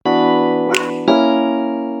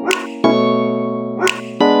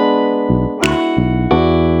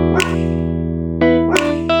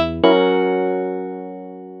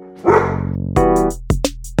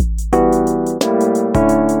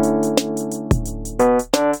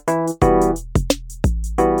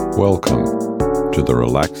Welcome to the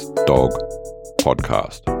Relaxed Dog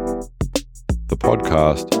Podcast, the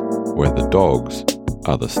podcast where the dogs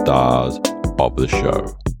are the stars of the show.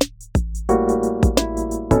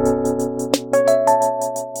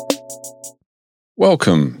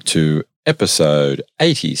 Welcome to episode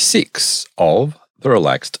 86 of the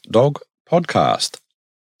Relaxed Dog Podcast,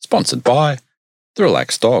 sponsored by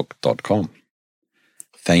therelaxeddog.com.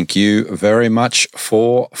 Thank you very much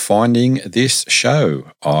for finding this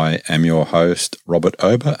show. I am your host, Robert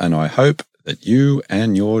Ober, and I hope that you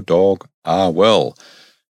and your dog are well.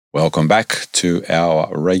 Welcome back to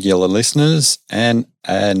our regular listeners, and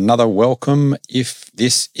another welcome if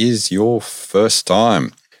this is your first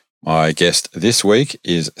time. My guest this week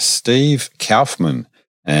is Steve Kaufman,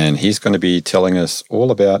 and he's going to be telling us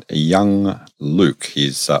all about young Luke,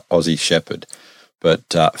 his Aussie Shepherd.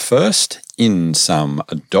 But first, in some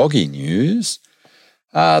doggy news,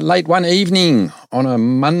 late one evening on a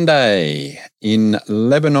Monday in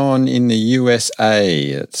Lebanon in the USA,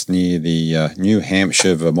 it's near the New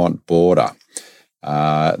Hampshire-Vermont border,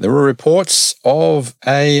 there were reports of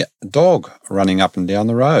a dog running up and down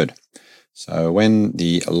the road. So when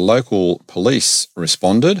the local police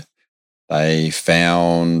responded, they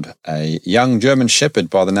found a young German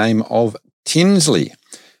Shepherd by the name of Tinsley.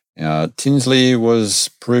 Tinsley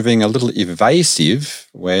was proving a little evasive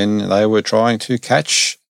when they were trying to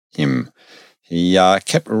catch him. He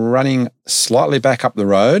kept running slightly back up the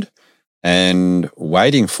road and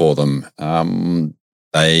waiting for them.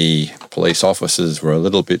 Police officers were a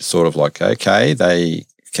little bit sort of like, okay, they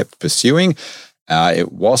kept pursuing.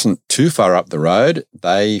 It wasn't too far up the road.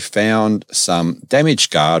 They found some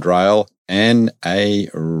damaged guardrail and a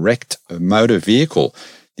wrecked motor vehicle.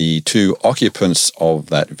 The two occupants of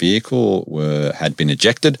that vehicle had been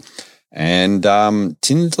ejected, and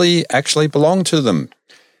Tinsley actually belonged to them.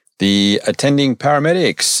 The attending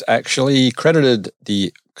paramedics actually credited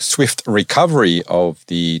the swift recovery of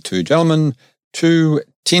the two gentlemen to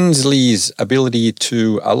Tinsley's ability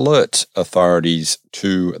to alert authorities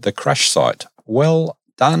to the crash site. Well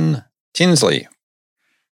done, Tinsley.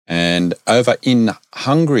 And over in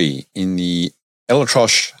Hungary, in the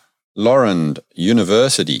Eltros Lorand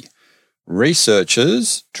University,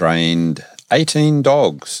 researchers trained 18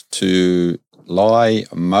 dogs to lie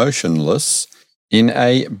motionless in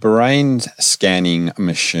a brain scanning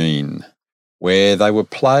machine where they were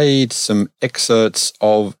played some excerpts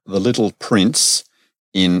of The Little Prince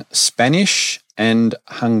in Spanish and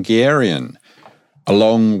Hungarian,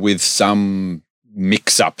 along with some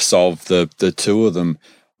mix-ups of the two of them.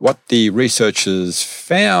 What the researchers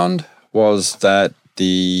found was that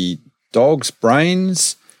the dog's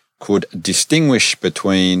brains could distinguish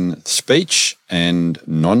between speech and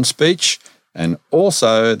non-speech, and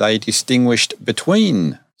also they distinguished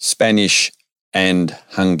between Spanish and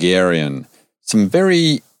Hungarian. Some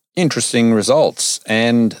very interesting results,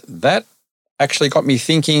 and that actually got me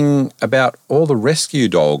thinking about all the rescue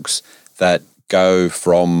dogs that go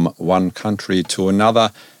from one country to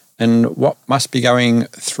another and what must be going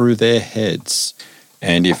through their heads.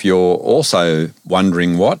 And if you're also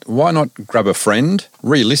wondering why not grab a friend,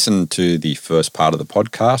 re-listen to the first part of the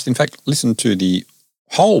podcast. In fact, listen to the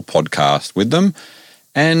whole podcast with them,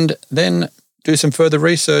 and then do some further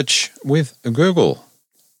research with Google.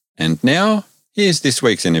 And now, here's this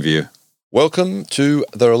week's interview. Welcome to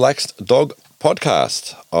the Relaxed Dog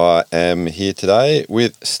Podcast. I am here today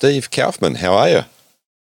with Steve Kaufman. How are you?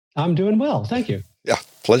 I'm doing well, thank you. Yeah,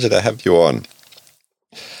 pleasure to have you on.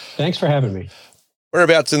 Thanks for having me.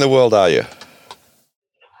 Whereabouts in the world are you?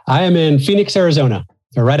 I am in Phoenix, Arizona,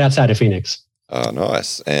 or right outside of Phoenix. Oh,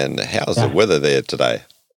 nice. And how's the weather there today?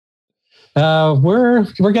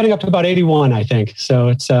 We're getting up to about 81, I think. So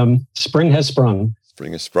it's spring has sprung.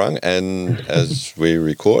 Spring has sprung, and as we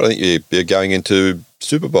record, I think you're going into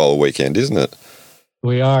Super Bowl weekend, isn't it?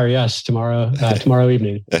 We are, yes. Tomorrow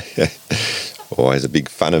evening. Always a big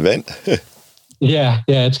fun event. Yeah,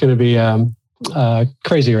 it's going to be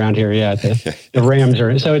crazy around here. Yeah, the Rams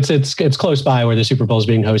are. So it's close by where the Super Bowl is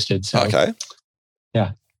being hosted. So. Okay.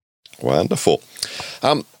 Yeah. Wonderful.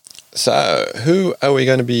 So who are we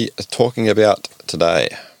going to be talking about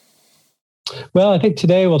today? Well, I think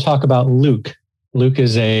today we'll talk about Luke. Luke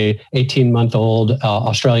is a 18-month-old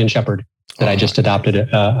Australian Shepherd that I just adopted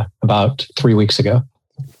about 3 weeks ago.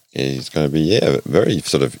 He's going to be, very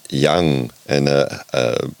sort of young and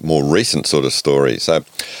a more recent sort of story. So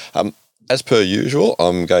as per usual,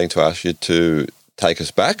 I'm going to ask you to take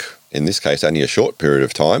us back, in this case only a short period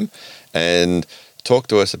of time, and talk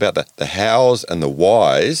to us about the hows and the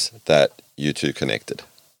whys that you two connected.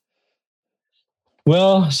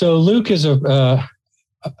 Well, so Luke is a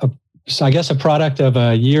so I guess a product of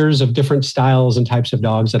years of different styles and types of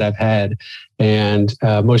dogs that I've had. And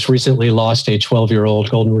most recently lost a 12-year-old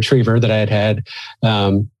golden retriever that I had.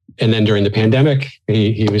 And then during the pandemic,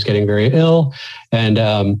 he was getting very ill,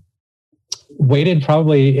 and waited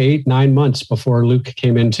probably 8-9 months before Luke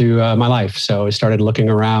came into my life. So I started looking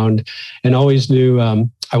around and always knew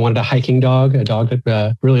I wanted a hiking dog, a dog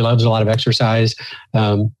that really loves a lot of exercise.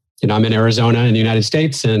 I'm in Arizona in the United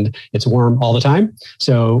States, and it's warm all the time.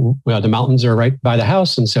 So the mountains are right by the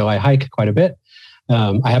house. And so I hike quite a bit.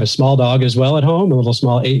 I have a small dog as well at home, a little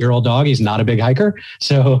small 8-year-old dog. He's not a big hiker.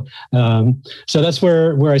 So that's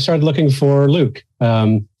where I started looking for Luke.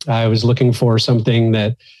 I was looking for something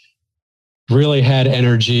that really had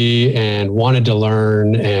energy and wanted to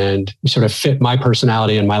learn and sort of fit my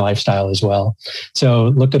personality and my lifestyle as well. So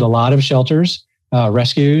looked at a lot of shelters,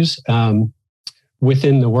 rescues.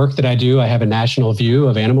 Within the work that I do, I have a national view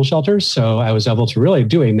of animal shelters. So I was able to really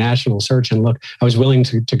do a national search and look. I was willing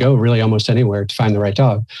to go really almost anywhere to find the right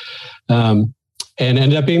dog. And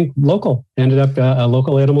ended up being local, ended up a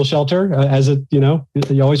local animal shelter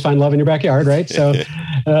you always find love in your backyard, right? So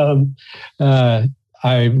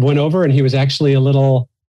I went over, and he was actually a little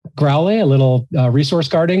growly, a little resource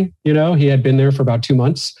guarding. He had been there for about 2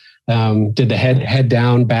 months, did the head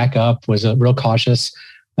down, back up, was real cautious.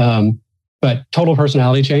 But total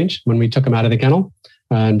personality change when we took him out of the kennel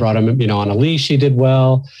and brought him, on a leash. He did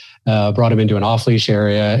well, brought him into an off leash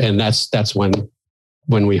area. And that's when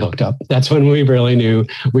we hooked up. That's when we really knew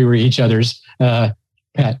we were each other's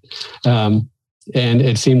pet. And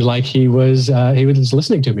it seemed like he was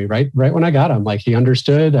listening to me right when I got him. Like he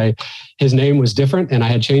understood. His name was different, and I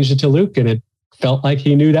had changed it to Luke, and it felt like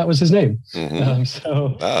he knew that was his name. Mm-hmm.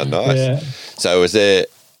 Nice. Yeah. So is there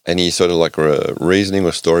any sort of like a reasoning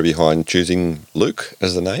or story behind choosing Luke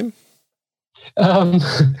as the name?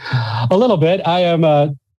 A little bit. I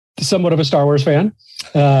am somewhat of a Star Wars fan.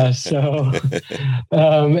 And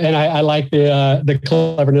I like the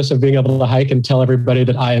cleverness of being able to hike and tell everybody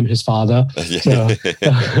that I am his father. We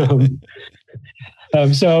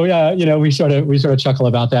sort of chuckle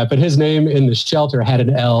about that. But his name in the shelter had an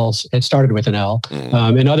L. It started with an L.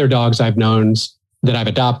 And other dogs I've known that I've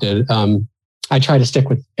adopted, I try to stick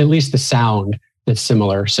with at least the sound that's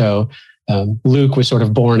similar. So Luke was sort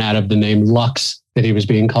of born out of the name Lux that he was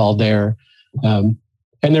being called there. And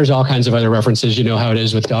there's all kinds of other references. You know how it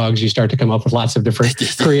is with dogs. You start to come up with lots of different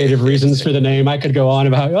creative reasons for the name. I could go on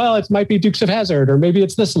about, well, it might be Dukes of Hazzard, or maybe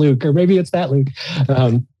it's this Luke, or maybe it's that Luke.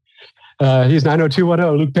 He's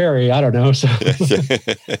 90210 Luke Perry. I don't know. So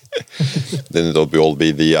then it'll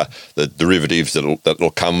be the derivatives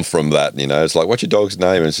that'll come from that. It's like, what's your dog's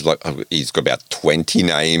name? And it's like, he's got about 20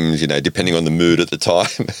 names. Depending on the mood at the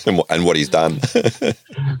time and what he's done.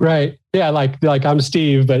 Right. Yeah. Like I'm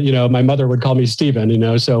Steve, but my mother would call me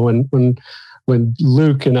Steven. So when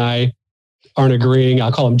Luke and I aren't agreeing,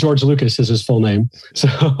 I'll call him George Lucas is his full name. So.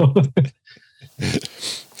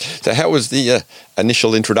 So how was the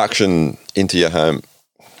initial introduction into your home?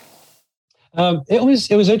 It was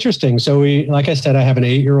interesting. So like I said, I have an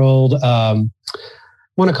 8-year-old, I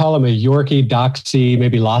want to call him a Yorkie, Dachshund,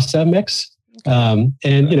 maybe Lhasa mix. And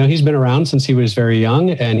he's been around since he was very young,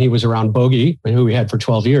 and he was around Bogey, who we had for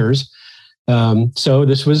 12 years. So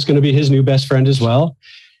this was going to be his new best friend as well.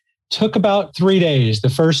 Took about 3 days. The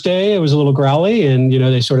first day, it was a little growly, and,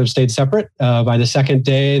 they sort of stayed separate. By the second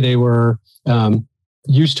day, they were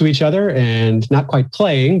used to each other and not quite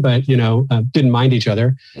playing, but, didn't mind each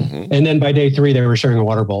other. Mm-hmm. And then by day 3, they were sharing a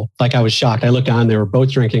water bowl. Like, I was shocked. I looked on, they were both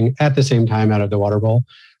drinking at the same time out of the water bowl.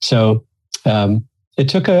 So it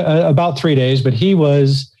took about 3 days, but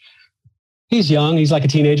he's young. He's like a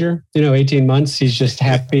teenager, 18 months. He's just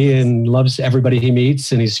happy and loves everybody he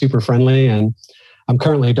meets, and he's super friendly. And I'm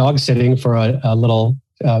currently dog sitting for a little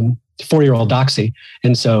 4-year-old Dachshund.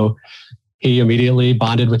 And so he immediately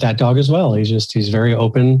bonded with that dog as well. He's very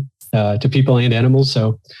open to people and animals.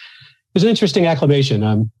 So it was an interesting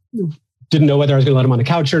acclimation. Didn't know whether I was going to let him on the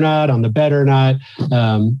couch or not, on the bed or not.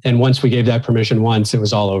 And once we gave that permission once, it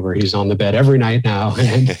was all over. He's on the bed every night now.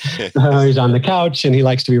 And he's on the couch, and he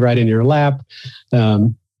likes to be right in your lap.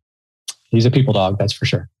 He's a people dog, that's for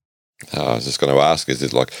sure. I was just going to ask, is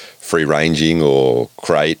it like free ranging or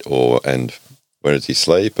crate, and where does he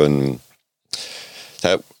sleep? And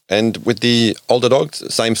with the older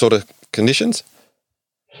dogs, same sort of conditions?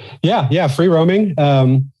 Yeah, free roaming.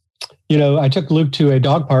 I took Luke to a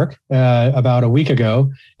dog park about a week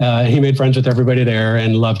ago. He made friends with everybody there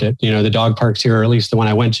and loved it. The dog parks here, or at least the one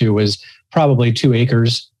I went to, was probably 2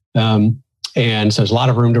 acres. And so there's a lot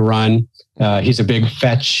of room to run. He's a big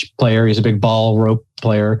fetch player. He's a big ball rope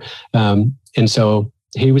player. And so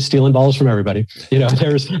he was stealing balls from everybody.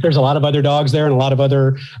 There's a lot of other dogs there and a lot of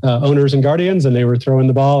other owners and guardians, and they were throwing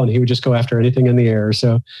the ball, and he would just go after anything in the air.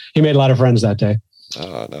 So he made a lot of friends that day.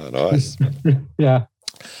 Oh, no, nice. Yeah.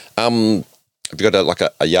 Have you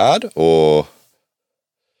got a yard or?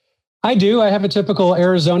 I do. I have a typical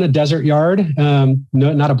Arizona desert yard.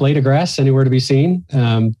 Not a blade of grass anywhere to be seen.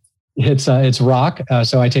 It's rock.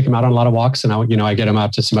 So I take him out on a lot of walks, and I get him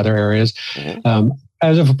out to some other areas. Mm-hmm.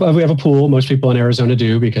 We have a pool. Most people in Arizona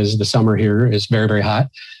do, because the summer here is very, very hot.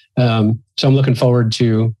 So I'm looking forward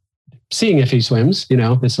to seeing if he swims.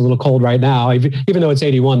 It's a little cold right now. Even though it's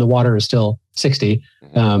 81, the water is still 60.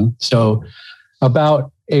 So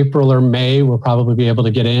about April or May, we'll probably be able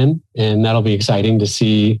to get in, and that'll be exciting to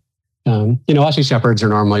see. Aussie Shepherds are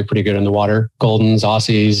normally pretty good in the water. Goldens,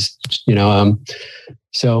 Aussies,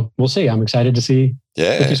 so we'll see. I'm excited to see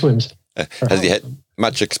if he swims. Has he had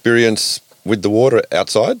much experience with the water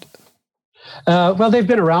outside? Well, they've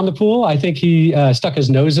been around the pool. I think he stuck his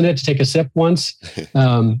nose in it to take a sip once.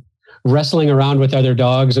 Wrestling around with other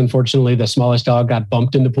dogs. Unfortunately, the smallest dog got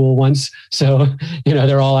bumped in the pool once. So,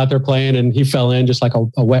 they're all out there playing, and he fell in just like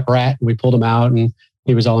a wet rat. And we pulled him out, and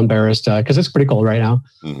he was all embarrassed because it's pretty cold right now.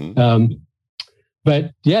 Mm-hmm.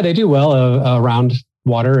 But yeah, they do well around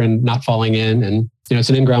water and not falling in. And, it's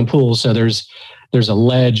an in-ground pool. So there's a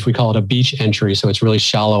ledge, we call it a beach entry. So it's really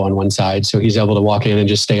shallow on one side. So he's able to walk in and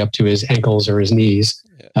just stay up to his ankles or his knees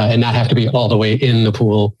and not have to be all the way in the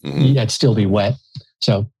pool, yet still be wet.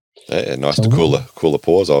 So nice to cool the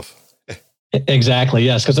pores off. Exactly.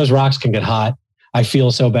 Yes. Because those rocks can get hot. I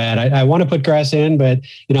feel so bad. I want to put grass in, but,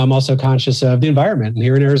 I'm also conscious of the environment. And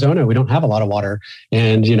here in Arizona, we don't have a lot of water.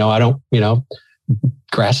 And,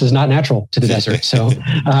 grass is not natural to the desert. So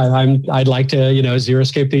I'd like to,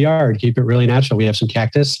 xeriscape the yard, keep it really natural. We have some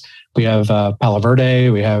cactus. We have Palo Verde.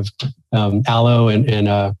 We have aloe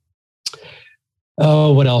and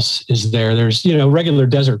what else is there? There's, regular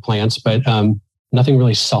desert plants, but nothing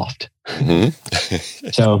really soft. Mm-hmm.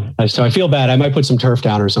 so I feel bad. I might put some turf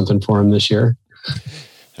down or something for him this year.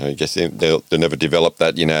 I guess they'll never develop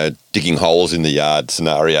that, digging holes in the yard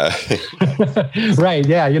scenario. Right.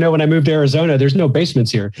 Yeah. When I moved to Arizona, there's no basements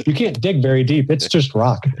here. You can't dig very deep. It's just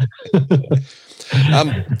rock.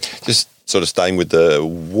 Just sort of staying with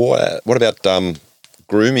what about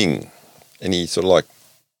grooming? Any sort of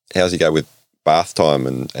how's he go with bath time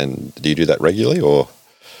and do you do that regularly or?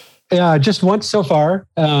 Just once so far.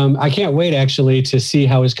 I can't wait actually to see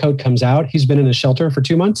how his coat comes out. He's been in a shelter for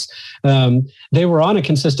 2 months. They were on a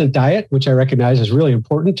consistent diet, which I recognize is really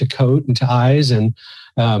important to coat and to eyes. And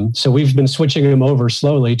so we've been switching him over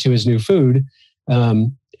slowly to his new food.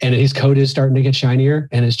 And his coat is starting to get shinier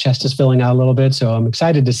and his chest is filling out a little bit. So I'm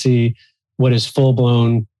excited to see what his full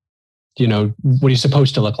blown, what he's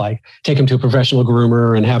supposed to look like. Take him to a professional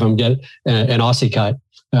groomer and have him get an Aussie cut.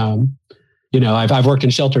 I've worked in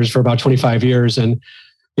shelters for about 25 years and,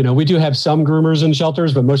 we do have some groomers in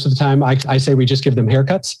shelters, but most of the time I say we just give them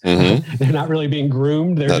haircuts. Mm-hmm. They're not really being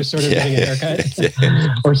groomed. They're just sort of getting a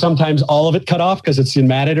haircut or sometimes all of it cut off because it's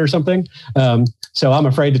matted or something. So I'm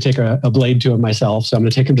afraid to take a blade to him myself. So I'm going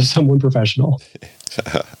to take him to someone professional.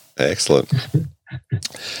 Excellent.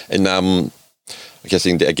 And I'm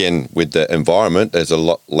guessing, again, with the environment, there's a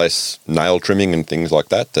lot less nail trimming and things like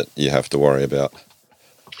that you have to worry about.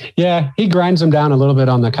 Yeah, he grinds them down a little bit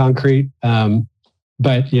on the concrete.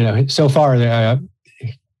 But, so far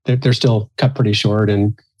they're still cut pretty short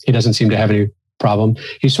and he doesn't seem to have any problem.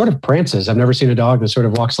 He sort of prances. I've never seen a dog that sort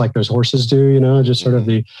of walks like those horses do, just sort of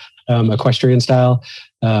the equestrian style.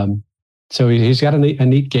 So he's got a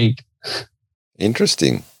neat gait.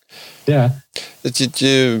 Interesting. Yeah. Did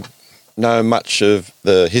you know much of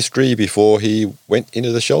the history before he went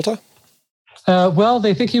into the shelter? Well,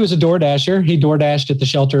 they think he was a door dasher. He door dashed at the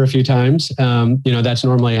shelter a few times. That's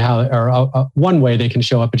normally one way they can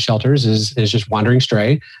show up at shelters is just wandering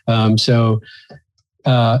stray. So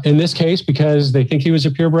in this case, because they think he was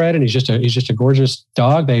a purebred and he's just a gorgeous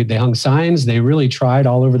dog, they hung signs. They really tried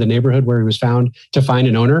all over the neighborhood where he was found to find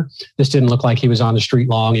an owner. This didn't look like he was on the street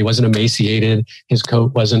long. He wasn't emaciated. His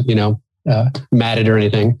coat wasn't, matted or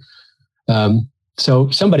anything. So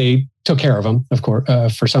somebody took care of him, of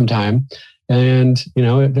course, for some time. And,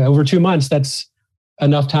 over 2 months, that's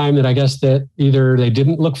enough time that I guess that either they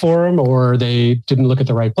didn't look for him or they didn't look at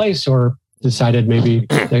the right place or decided maybe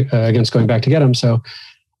against going back to get him. So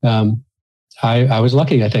I was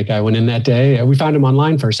lucky, I think. I went in that day. We found him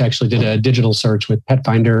online first, actually did a digital search with Pet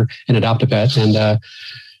Finder and Adopt a Pet.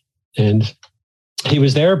 And he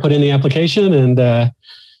was there, put in the application and,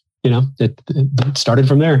 it started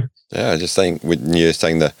from there. Yeah, just saying, when you're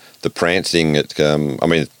saying the prancing, it's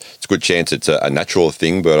a good chance it's a natural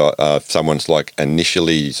thing, but if someone's like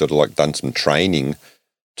initially sort of like done some training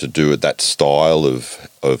to do that style of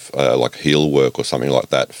like heel work or something like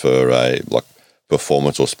that for like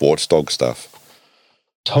performance or sports dog stuff.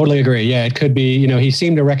 Totally agree. Yeah, it could be, he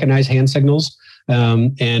seemed to recognize hand signals.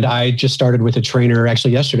 And I just started with a trainer.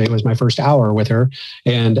 Actually, yesterday was my first hour with her.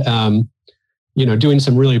 And, doing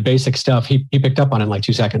some really basic stuff, he picked up on it in like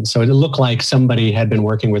 2 seconds. So it looked like somebody had been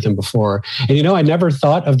working with him before. And, I never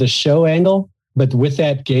thought of the show angle, but with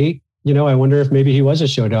that gait, I wonder if maybe he was a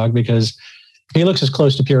show dog, because he looks as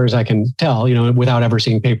close to pure as I can tell, without ever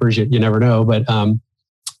seeing papers. You never know. But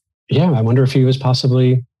I wonder if he was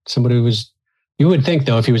possibly somebody who was, you would think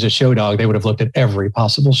though, if he was a show dog, they would have looked at every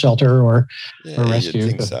possible shelter or rescue.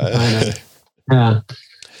 You'd think so. Yeah.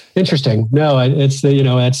 Interesting. No, it's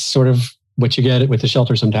that's sort of what you get with the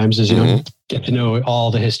shelter sometimes is, get to know all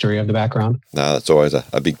the history of the background. No, that's always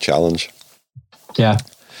a big challenge. Yeah.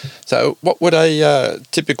 So what would a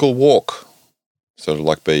typical walk sort of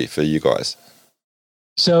like be for you guys?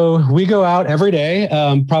 So we go out every day,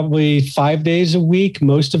 probably 5 days a week,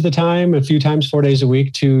 most of the time, a few times 4 days a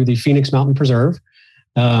week, to the Phoenix Mountain Preserve.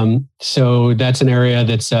 So that's an area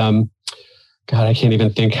that's, God, I can't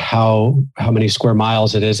even think how many square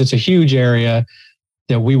miles it is. It's a huge area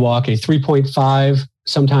that we walk a 3.5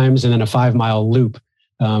 sometimes, and then a 5 mile loop.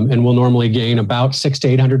 And we'll normally gain about 600 to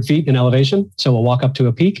 800 feet in elevation. So we'll walk up to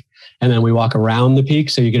a peak, and then we walk around the peak.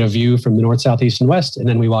 So you get a view from the north, south, east, and west, and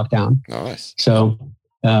then we walk down. Nice. So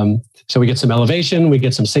we get some elevation, we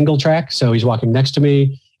get some single track. So he's walking next to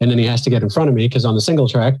me, and then he has to get in front of me, because on the single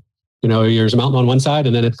track, there's a mountain on one side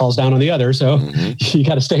and then it falls down on the other. So you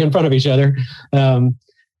got to stay in front of each other.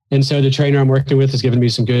 And so the trainer I'm working with has given me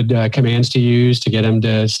some good commands to use to get him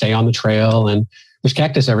to stay on the trail. And there's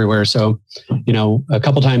cactus everywhere. So, a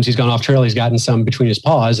couple times he's gone off trail, he's gotten some between his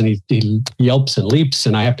paws, and he yelps and leaps,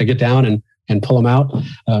 and I have to get down and pull him out.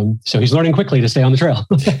 So he's learning quickly to stay on the trail.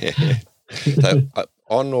 So,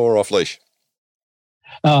 on or off leash?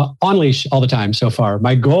 On leash all the time so far.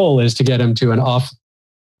 My goal is to get him to an off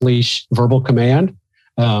leash verbal command.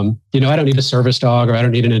 I don't need a service dog, or I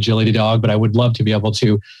don't need an agility dog, but I would love to be able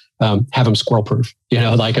to have him squirrel proof,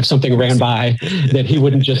 like if something ran by that he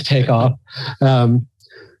wouldn't just take off.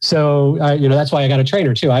 So that's why I got a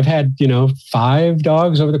trainer too. I've had, 5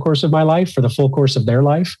 dogs over the course of my life, for the full course of their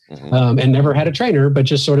life, and never had a trainer, but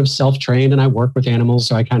just sort of self-trained. And I work with animals.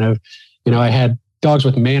 So I kind of, I had dogs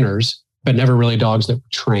with manners, but never really dogs that were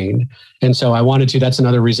trained. And so I wanted to, that's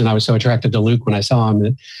another reason I was so attracted to Luke when I saw him,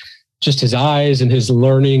 that just his eyes and his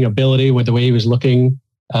learning ability with the way he was looking,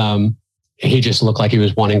 he just looked like he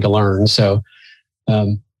was wanting to learn. So,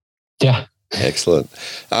 yeah. Excellent.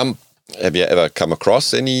 Have you ever come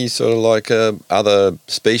across any sort of like other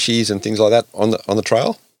species and things like that on the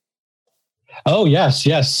trail? Oh, yes.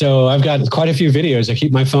 So I've got quite a few videos. I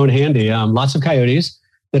keep my phone handy. Lots of coyotes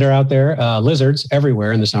that are out there, lizards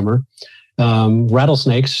everywhere in the summer.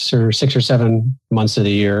 Rattlesnakes are 6 or 7 months of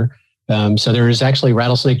the year. So there is actually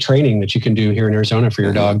rattlesnake training that you can do here in Arizona for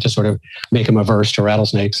your dog to sort of make him averse to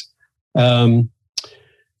rattlesnakes. I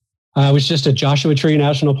was just at Joshua Tree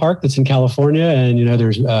National Park that's in California, and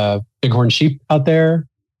there's bighorn sheep out there.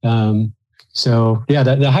 So yeah,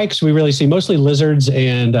 the hikes we really see mostly lizards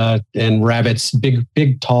and rabbits,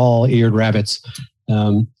 big tall eared rabbits.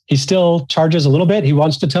 He still charges a little bit. He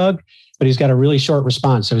wants to tug, but he's got a really short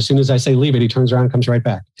response. So as soon as I say leave it, he turns around and comes right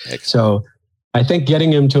back. Excellent. So I think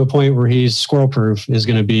getting him to a point where he's squirrel proof is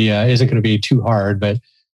going to be isn't going to be too hard, but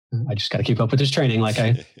I just got to keep up with his training. Like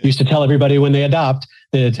I used to tell everybody when they adopt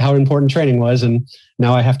that how important training was, and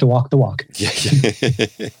now I have to walk the walk.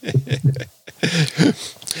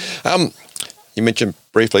 You mentioned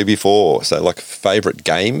briefly before, so like favorite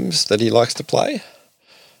games that he likes to play?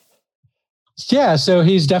 Yeah, so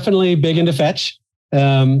he's definitely big into fetch.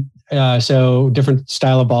 So different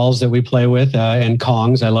style of balls that we play with, and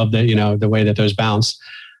Kongs. I love the way that those bounce.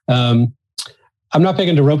 I'm not big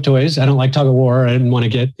into rope toys. I don't like tug of war. I didn't want to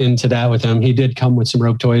get into that with him. He did come with some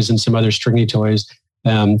rope toys and some other stringy toys.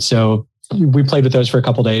 So we played with those for a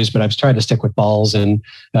couple of days, but I've tried to stick with balls and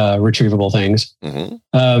retrievable things.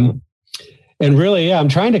 And really, I'm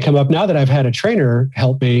trying to come up, now that I've had a trainer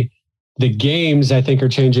help me, the games I think are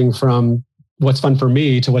changing from what's fun for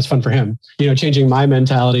me to what's fun for him. Changing my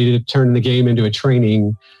mentality to turn the game into a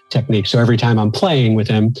training technique. So every time I'm playing with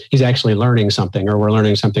him, he's actually learning something, or we're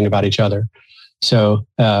learning something about each other. So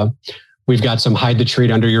we've got some hide the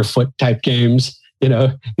treat under your foot type games.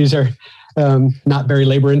 These are not very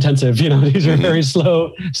labor intensive. These are very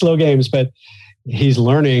slow games, but he's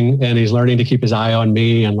learning, and he's learning to keep his eye on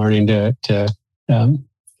me, and learning to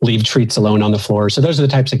leave treats alone on the floor. So those are the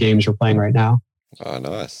types of games we're playing right now. Oh,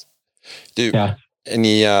 nice.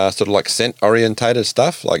 Any sort of like scent orientated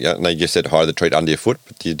stuff? Like, I know you said hide the treat under your foot,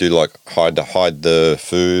 but do you do like hide the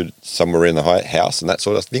food somewhere in the house and that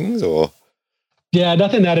sort of things, or? Yeah,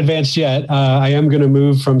 nothing that advanced yet. I am going to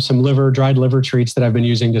move from some dried liver treats that I've been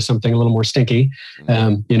using to something a little more stinky.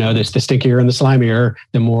 The stinkier and the slimier,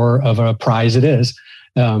 the more of a prize it is.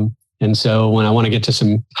 And so when I want to get to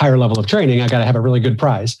some higher level of training, I got to have a really good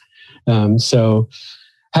prize. So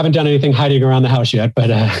haven't done anything hiding around the house yet, but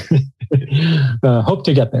hope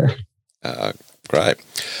to get there. Great.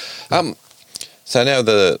 So now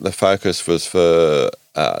the focus was for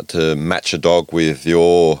to match a dog with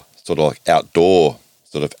your sort of like outdoor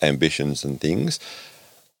sort of ambitions and things.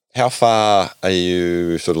 How far are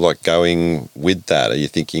you sort of like going with that? Are you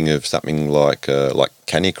thinking of something like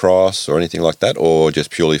canicross or anything like that, or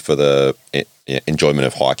just purely for the enjoyment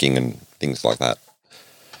of hiking and things like that?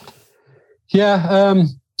 Yeah.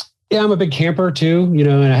 I'm a big camper too, and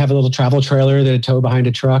I have a little travel trailer that I tow behind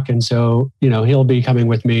a truck. And so, he'll be coming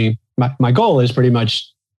with me. My goal is pretty much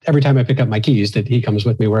every time I pick up my keys that he comes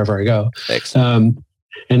with me wherever I go. Excellent.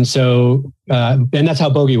 And so, and that's how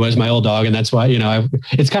Bogey was, my old dog. And that's why,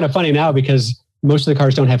 it's kind of funny now because most of the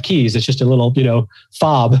cars don't have keys. It's just a little,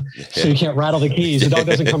 fob. Yeah. So you can't rattle the keys. The dog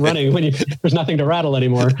doesn't come running when there's nothing to rattle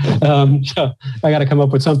anymore. So I got to come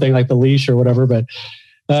up with something like the leash or whatever. But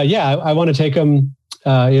I want to take him,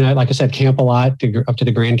 like I said, camp a lot up to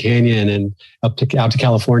the Grand Canyon and out to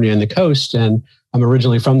California and the coast. And I'm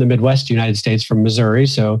originally from the Midwest United States, from Missouri.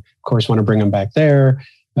 So of course, want to bring him back there.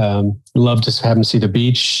 Love to have him see the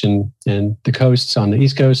beach and the coasts on the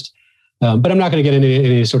East Coast. But I'm not going to get into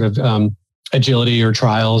any sort of agility or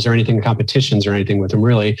trials or anything, competitions or anything with him,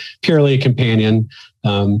 really. Purely a companion.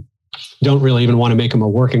 Don't really even want to make him a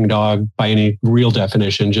working dog by any real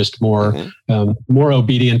definition, just more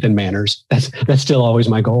obedient than manners. That's still always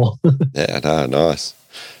my goal. Yeah, no, nice.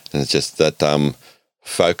 And it's just that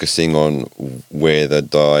focusing on where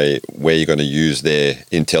you're going to use their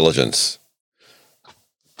intelligence.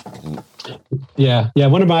 Yeah.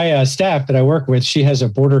 One of my staff that I work with, she has a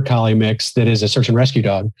border collie mix that is a search and rescue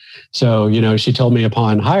dog. So, she told me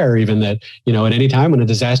upon hire even that, at any time when a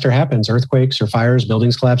disaster happens, earthquakes or fires,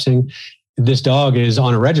 buildings collapsing, this dog is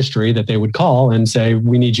on a registry that they would call and say,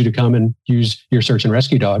 we need you to come and use your search and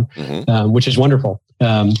rescue dog, which is wonderful.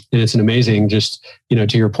 And it's an amazing, just,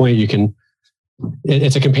 to your point,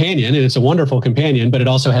 it's a companion and it's a wonderful companion, but it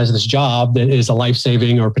also has this job that is a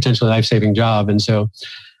life-saving or potentially life-saving job. And so,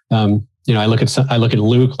 I look at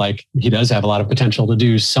Luke, like he does have a lot of potential to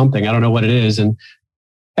do something. I don't know what it is. And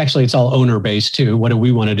actually it's all owner based too. What do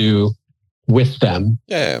we want to do with them?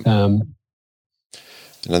 Yeah. And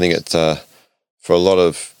I think it's, for a lot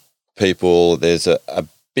of people, there's a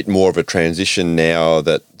bit more of a transition now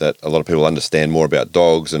that a lot of people understand more about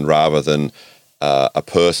dogs, and rather than a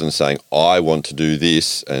person saying, I want to do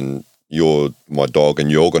this and you're my dog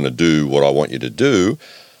and you're going to do what I want you to do,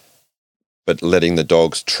 but letting the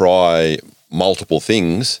dogs try multiple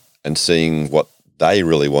things and seeing what they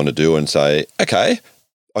really want to do and say, okay,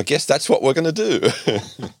 I guess that's what we're going to do.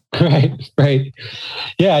 Right.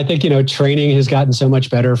 Yeah, I think, training has gotten so much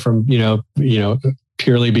better from,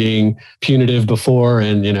 purely being punitive before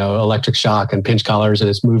and, electric shock and pinch collars, and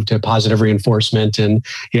it's moved to positive reinforcement. And,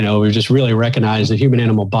 we've just really recognized the human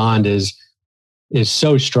animal bond is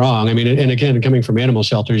so strong. I mean, and again, coming from animal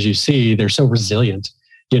shelters, you see they're so resilient.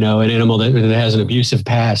 An animal that has an abusive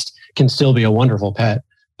past can still be a wonderful pet.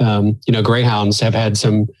 Greyhounds have had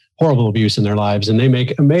some horrible abuse in their lives, and they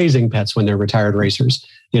make amazing pets when they're retired racers.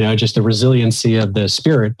 Just the resiliency of the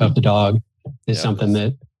spirit of the dog is something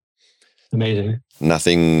that amazing.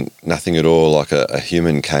 Nothing at all like a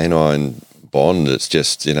human canine bond. It's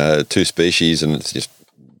just, two species, and it's just,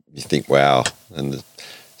 you think, wow. And there's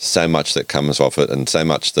so much that comes off it and so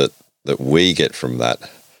much that we get from that.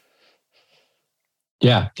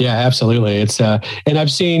 Yeah, absolutely. It's and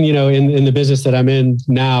I've seen, in the business that I'm in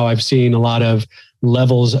now, I've seen a lot of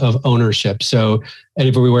levels of ownership. So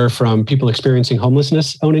everywhere from people experiencing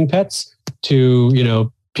homelessness owning pets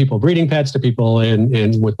to, people breeding pets to people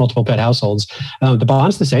in with multiple pet households. The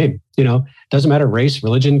bond's the same. Doesn't matter race,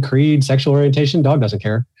 religion, creed, sexual orientation. Dog doesn't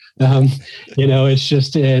care. It's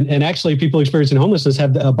just and actually people experiencing homelessness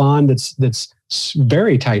have a bond that's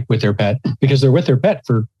very tight with their pet because they're with their pet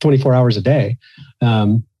for 24 hours a day.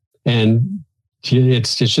 And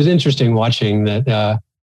it's just interesting watching that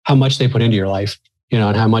how much they put into your life,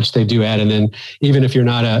 and how much they do add. And then even if you're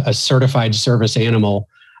not a certified service animal,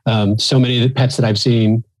 so many pets that I've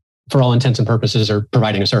seen, for all intents and purposes, are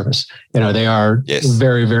providing a service. They are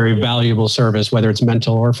very, very valuable service, whether it's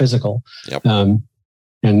mental or physical. Yep.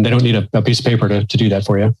 and they don't need a piece of paper to do that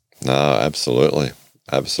for you. No, absolutely.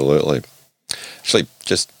 Absolutely. Actually,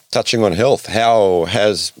 just touching on health, how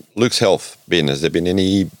has Luke's health been? Has there been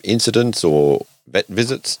any incidents or vet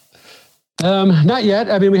visits? Not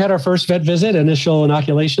yet. I mean, we had our first vet visit, initial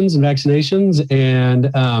inoculations and vaccinations,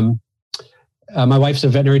 and my wife's a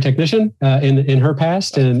veterinary technician in her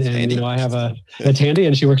past, and I have that's handy,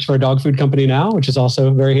 and she works for a dog food company now, which is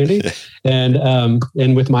also very handy. And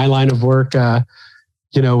with my line of work,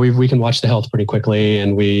 we can watch the health pretty quickly,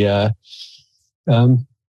 and we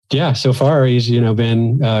so far he's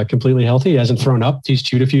been completely healthy. He hasn't thrown up. He's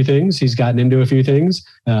chewed a few things. He's gotten into a few things.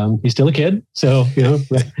 He's still a kid, so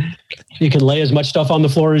you can lay as much stuff on the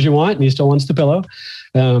floor as you want, and he still wants the pillow.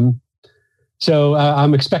 So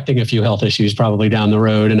I'm expecting a few health issues probably down the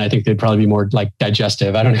road, and I think they'd probably be more like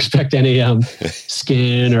digestive. I don't expect any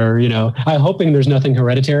skin or, I'm hoping there's nothing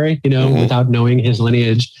hereditary, without knowing his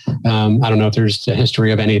lineage. I don't know if there's a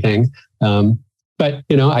history of anything. But,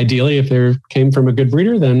 ideally, if they came from a good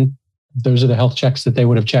breeder, then those are the health checks that they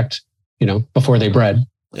would have checked, before they bred.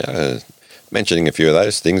 Yeah. Mentioning a few of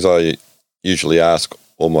those things, I usually ask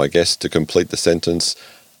all my guests to complete the sentence,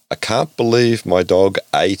 I can't believe my dog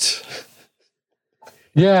ate.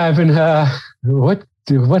 Yeah, I've been,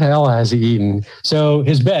 what hell has he eaten? So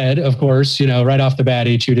his bed, of course, right off the bat,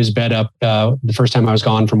 he chewed his bed up the first time I was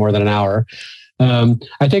gone for more than an hour.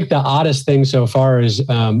 I think the oddest thing so far is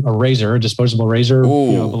a disposable razor,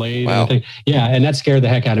 blade. Wow. And yeah, and that scared the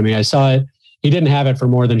heck out of me. I saw it. He didn't have it for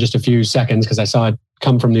more than just a few seconds because I saw it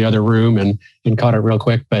come from the other room and caught it real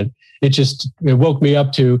quick. But it woke me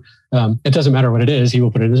up to, it doesn't matter what it is, he will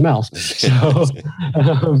put it in his mouth. So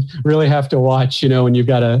really have to watch, when you've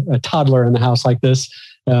got a toddler in the house like this,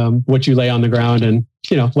 what you lay on the ground and,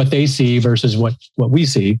 what they see versus what we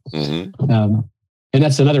see. Mm-hmm. And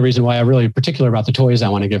that's another reason why I'm really particular about the toys I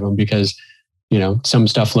want to give them because, some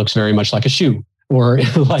stuff looks very much like a shoe or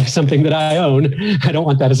like something that I own. I don't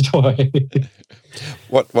want that as a toy.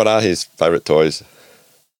 What are his favorite toys?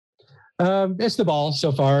 It's the ball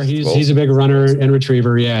so far. He's a big runner and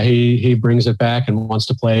retriever. Yeah, he brings it back and wants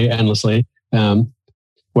to play endlessly.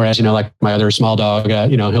 Whereas, like my other small dog,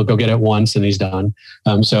 he'll go get it once and he's done.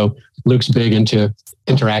 So Luke's big into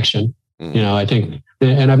interaction. I think,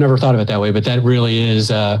 and I've never thought of it that way, but that really is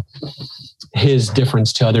his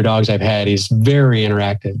difference to other dogs I've had. He's very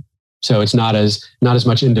interactive. So it's not as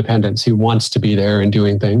much independence. He wants to be there and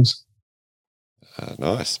doing things.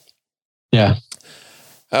 Nice. Yeah.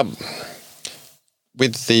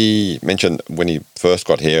 With the mention when he first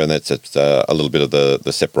got here, and that's a little bit of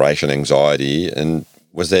the separation anxiety, and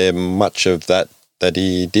was there much of that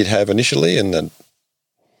he did have initially? And then,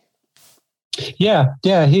 yeah,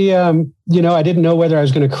 he, I didn't know whether I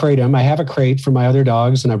was going to crate him. I have a crate for my other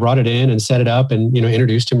dogs, and I brought it in and set it up, and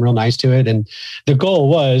introduced him real nice to it. And the goal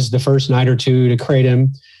was the first night or two to crate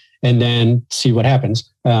him, and then see what happens.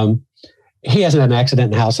 He hasn't had an accident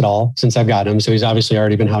in the house at all since I've gotten him. So he's obviously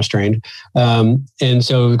already been house trained. And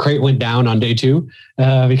so the crate went down on day 2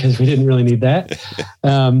 because we didn't really need that.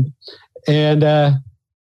 He's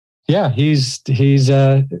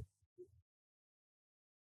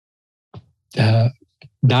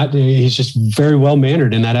just very well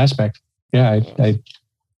mannered in that aspect. Yeah. So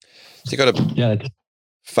you got a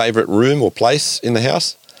favorite room or place in the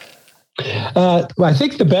house? I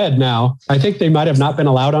think the bed now. I think they might have not been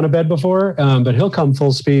allowed on a bed before, but he'll come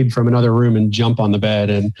full speed from another room and jump on the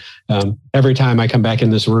bed. And every time I come back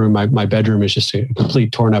in this room, my bedroom is just a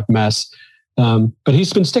complete torn up mess. But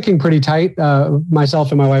he's been sticking pretty tight.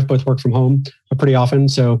 Myself and my wife both work from home pretty often.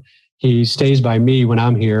 So he stays by me when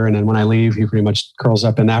I'm here. And then when I leave, he pretty much curls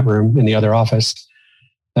up in that room in the other office.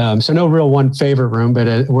 So no real one favorite room,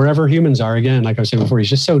 but wherever humans are, again, like I was saying before, he's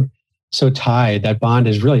just so tied. That bond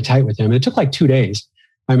is really tight with him. And it took like 2 days.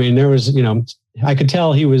 I mean, there was, I could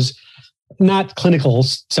tell he was not clinical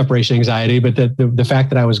separation anxiety, but the fact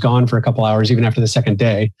that I was gone for a couple hours, even after the second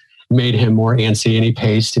day, made him more antsy, and he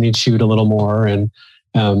paced and he'd shoot a little more. And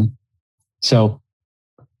so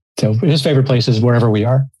his favorite place is wherever we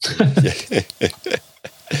are.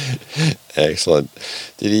 Excellent.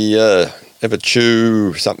 Did he ever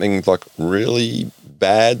chew something like really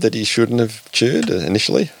bad that he shouldn't have chewed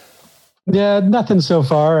initially? Yeah, nothing so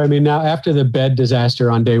far. I mean, now after the bed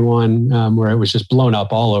disaster on day 1, where it was just blown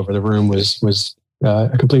up all over the room, was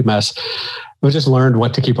a complete mess. We just learned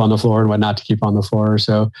what to keep on the floor and what not to keep on the floor.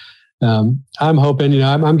 So I'm hoping,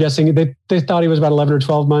 I'm guessing they thought he was about 11 or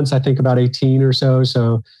 12 months. I think about 18 or so.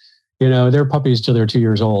 So, they're puppies till they're 2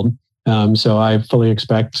 years old. So I fully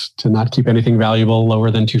expect to not keep anything valuable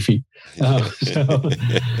lower than 2 feet. I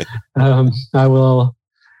will.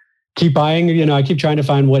 keep buying, I keep trying to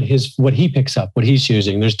find what he picks up, what he's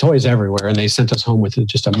choosing. There's toys everywhere, and they sent us home with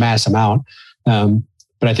just a mass amount.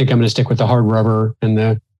 But I think I'm going to stick with the hard rubber and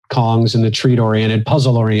the Kongs and the treat-oriented,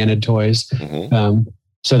 puzzle-oriented toys,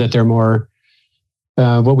 so that they're more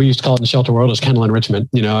what we used to call it in the shelter world is kennel enrichment.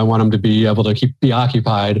 I want him to be able to be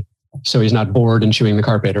occupied, so he's not bored and chewing the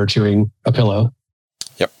carpet or chewing a pillow.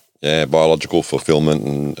 Yep. Yeah, biological fulfillment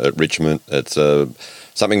and enrichment. It's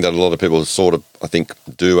something that a lot of people sort of, I think,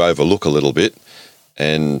 do overlook a little bit.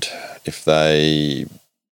 And if they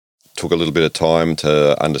took a little bit of time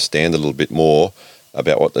to understand a little bit more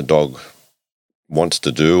about what the dog wants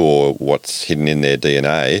to do or what's hidden in their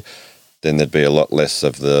DNA, then there'd be a lot less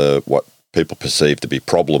of what people perceive to be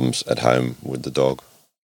problems at home with the dog.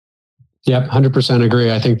 Yep, 100%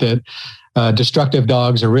 agree. I think that destructive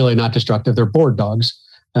dogs are really not destructive. They're bored dogs.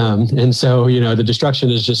 And so, the destruction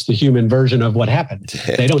is just the human version of what happened.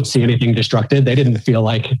 Yeah. They don't see anything destructive. They didn't feel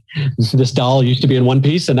like this doll used to be in one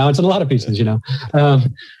piece and now it's in a lot of pieces,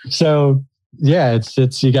 So yeah,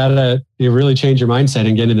 it's you really change your mindset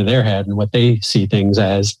and get into their head and what they see things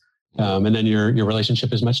as. And then your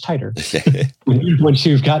relationship is much tighter once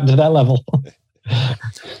you've gotten to that level.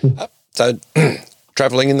 So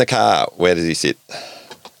traveling in the car, where does he sit?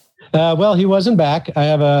 Well, he was in back. I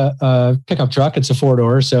have a pickup truck. It's a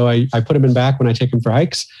 4-door. So I put him in back when I take him for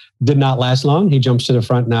hikes. Did not last long. He jumps to the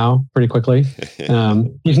front now pretty quickly.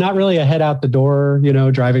 He's not really a head out the door,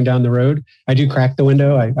 driving down the road. I do crack the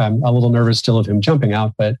window. I'm a little nervous still of him jumping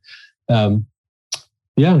out, but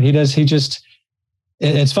he does.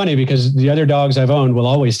 It's funny because the other dogs I've owned will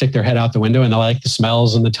always stick their head out the window and they like the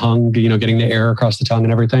smells and the tongue, getting the air across the tongue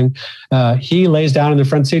and everything. He lays down in the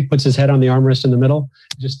front seat, puts his head on the armrest in the middle,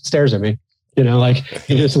 just stares at me,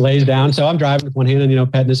 he just lays down. So I'm driving with one hand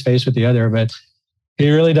and, petting his face with the other, but he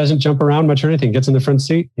really doesn't jump around much or anything. Gets in the front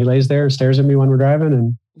seat. He lays there and stares at me when we're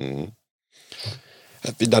driving. And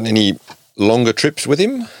Have you done any longer trips with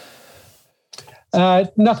him?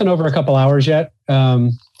 Nothing over a couple hours yet.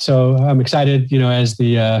 So I'm excited, as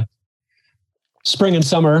the spring and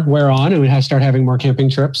summer wear on and we start having more camping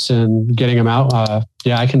trips and getting them out.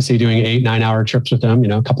 I can see doing 8-9 hour trips with them,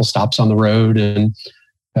 a couple stops on the road and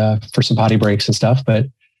for some potty breaks and stuff. But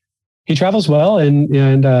he travels well,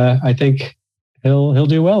 and I think he'll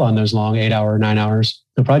do well on those long 8 hour, 9 hours.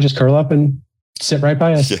 He'll probably just curl up and sit right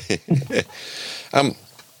by us. And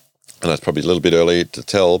that's probably a little bit early to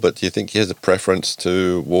tell, but do you think he has a preference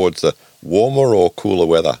towards the warmer or cooler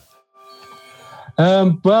weather?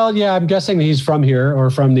 Well, yeah, I'm guessing he's from here or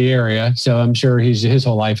from the area. So I'm sure his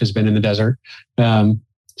whole life has been in the desert.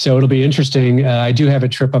 So it'll be interesting. I do have a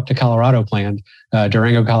trip up to Colorado planned.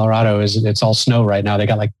 Durango, Colorado it's all snow right now. They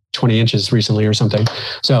got like 20 inches recently or something.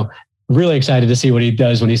 So really excited to see what he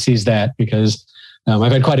does when he sees that, because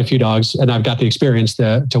I've had quite a few dogs and I've got the experience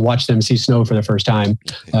to watch them see snow for the first time.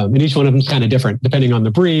 And each one of them is kind of different depending on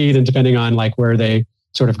the breed and depending on like where they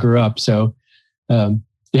sort of grew up. So,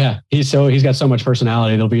 he's got so much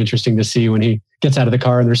personality. It'll be interesting to see when he gets out of the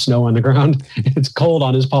car and there's snow on the ground. It's cold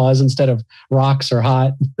on his paws instead of rocks or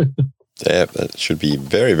hot. Yeah, that should be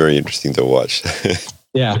very, very interesting to watch.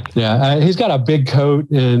 Yeah. He's got a big coat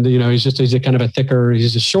and, he's a kind of a thicker,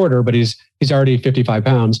 he's just shorter, but he's already 55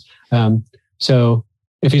 pounds. So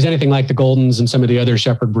if he's anything like the Goldens and some of the other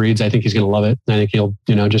shepherd breeds, I think he's going to love it. I think he'll,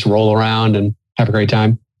 just roll around and have a great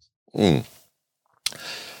time.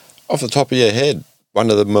 Off the top of your head,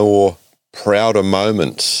 one of the more prouder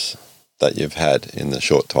moments that you've had in the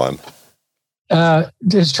short time?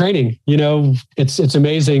 His training. It's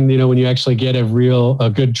amazing, when you actually get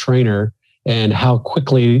a good trainer and how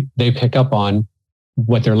quickly they pick up on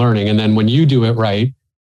what they're learning. And then when you do it right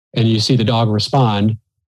and you see the dog respond,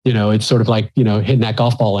 it's sort of like, hitting that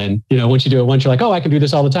golf ball in, once you do it once, you're like, oh, I can do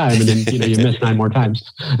this all the time. And then, you miss 9 more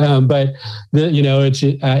times. But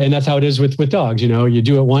and that's how it is with dogs. You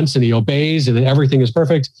do it once and he obeys and then everything is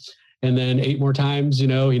perfect. And then 8 more times, he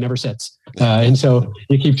never sits. And so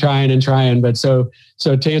you keep trying and trying. But so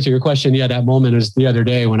to answer your question, that moment is the other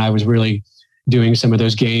day when I was really doing some of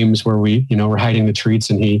those games where we, we're hiding the treats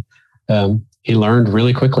and he learned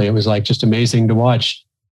really quickly. It was like just amazing to watch.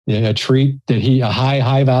 A treat that a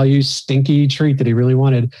high value, stinky treat that he really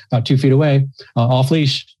wanted about 2 feet away, off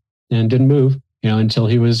leash, and didn't move, until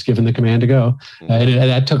he was given the command to go. And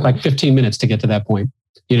that took like 15 minutes to get to that point.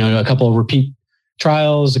 A couple of repeat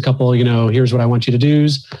trials, a couple, here's what I want you to do.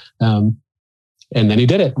 And then he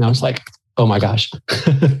did it. And I was like, oh my gosh.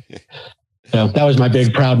 That was my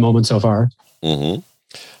big proud moment so far. Mm-hmm.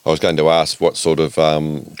 I was going to ask what sort of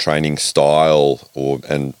training style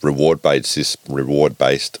and reward-based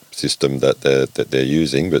system that they're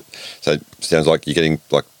using, but so it sounds like you're getting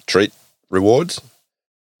like treat rewards.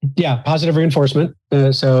 Yeah, positive reinforcement.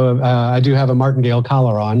 So I do have a martingale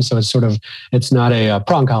collar on, so it's not a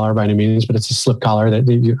prong collar by any means, but it's a slip collar that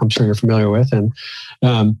I'm sure you're familiar with. And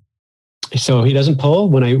so he doesn't pull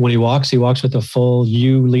when he walks. He walks with a full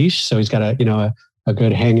U leash, so he's got a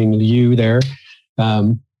good hanging U there.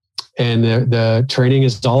 And the training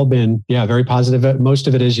has all been very positive. Most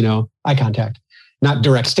of it is eye contact. Not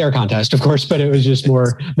direct stare contest, of course, but it was just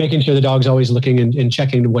more making sure the dog's always looking and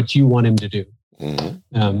checking what you want him to do.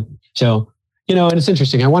 Mm-hmm. So, and it's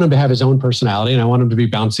interesting. I want him to have his own personality, and I want him to be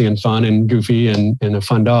bouncy and fun and goofy and a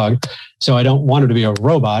fun dog. So I don't want him to be a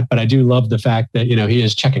robot, but I do love the fact that, he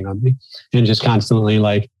is checking on me and just constantly,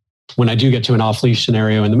 like, when I do get to an off-leash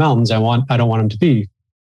scenario in the mountains, I don't want him to be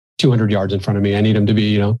 200 yards in front of me. I need him to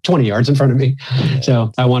be, 20 yards in front of me.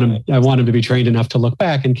 So I want him to be trained enough to look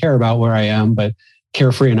back and care about where I am, but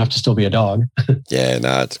carefree enough to still be a dog. Yeah,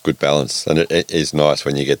 no, it's a good balance. And it is nice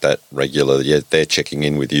when you get that regular, they're checking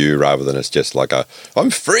in with you rather than it's just like I'm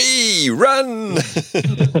free, run.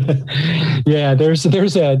 Yeah,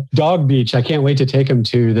 there's a dog beach I can't wait to take him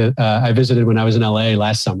to that I visited when I was in LA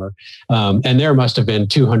last summer. And there must have been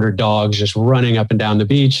 200 dogs just running up and down the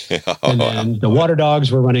beach. And then the water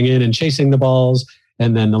dogs were running in and chasing the balls.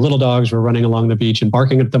 And then the little dogs were running along the beach and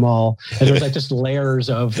barking at them all. And there was like just layers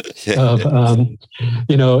of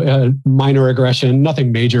minor aggression,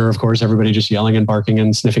 nothing major, of course, everybody just yelling and barking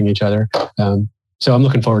and sniffing each other. So I'm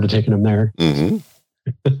looking forward to taking him there.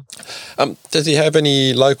 Mm-hmm. Does he have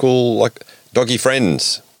any local, like, doggy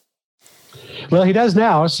friends? Well, he does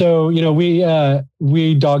now. So,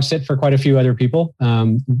 we dog sit for quite a few other people.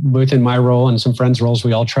 Within my role and some friends' roles,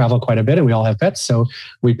 we all travel quite a bit and we all have pets. So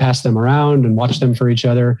we pass them around and watch them for each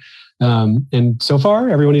other. And so far,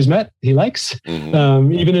 everyone he's met, he likes.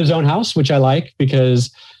 Mm-hmm. Even his own house, which I like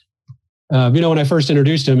because, when I first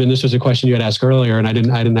introduced him, and this was a question you had asked earlier, and I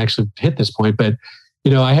didn't actually hit this point, but,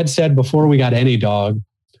 I had said before we got any dog,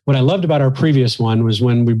 what I loved about our previous one was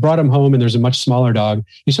when we brought him home and there's a much smaller dog,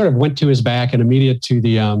 he sort of went to his back and immediate to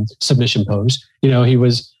the submission pose. And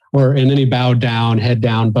then he bowed down, head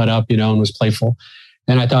down, butt up, and was playful.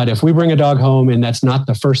 And I thought, if we bring a dog home and that's not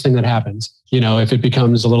the first thing that happens, if it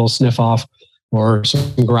becomes a little sniff off or some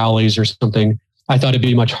growlies or something, I thought it'd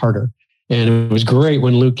be much harder. And it was great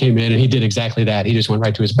when Luke came in and he did exactly that. He just went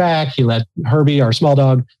right to his back. He let Herbie, our small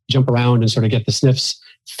dog, jump around and sort of get the sniffs,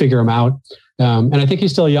 figure him out. And I think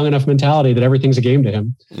he's still a young enough mentality that everything's a game to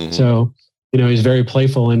him. Mm-hmm. So, he's very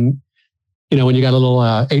playful. And, when you got a little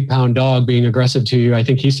 8-pound dog being aggressive to you, I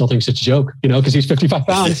think he still thinks it's a joke, because he's 55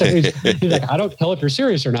 pounds. So he's like, I don't tell if you're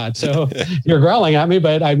serious or not. So you're growling at me,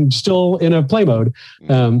 but I'm still in a play mode.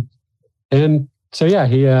 And so, yeah,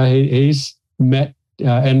 he's met,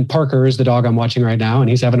 and Parker is the dog I'm watching right now,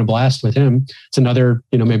 and he's having a blast with him. It's another,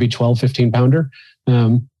 maybe 12, 15 pounder.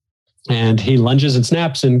 And he lunges and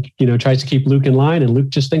snaps and, tries to keep Luke in line. And Luke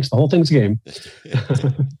just thinks the whole thing's a game.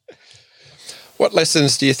 What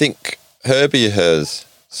lessons do you think Herbie has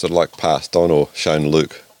sort of like passed on or shown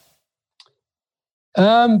Luke?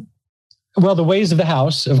 Well, the ways of the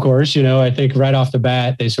house, of course, I think right off the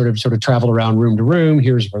bat, they sort of travel around room to room.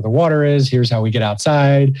 Here's where the water is. Here's how we get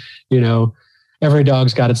outside. Every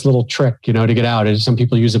dog's got its little trick, to get out. And some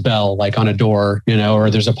people use a bell, like on a door, or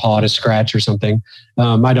there's a paw to scratch or something.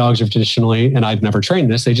 My dogs are traditionally, and I've never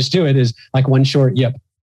trained this, they just do it, is like one short yip,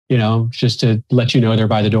 just to let they're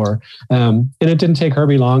by the door. And it didn't take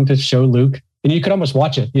Herbie long to show Luke. And you could almost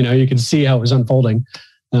watch it, you could see how it was unfolding.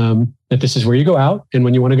 That this is where you go out. And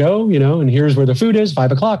when you want to go, and here's where the food is,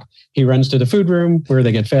 5:00. He runs to the food room where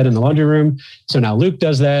they get fed in the laundry room. So now Luke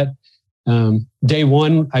does that. Day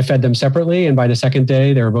one, I fed them separately. And by the second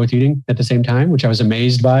day, they were both eating at the same time, which I was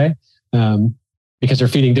amazed by, because they're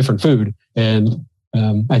feeding different food. And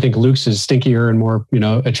I think Luke's is stinkier and more,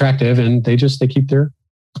 attractive, and they keep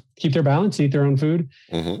their balance, eat their own food.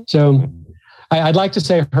 Mm-hmm. So I'd like to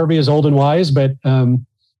say Herbie is old and wise, but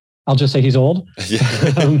I'll just say he's old. He's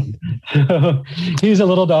a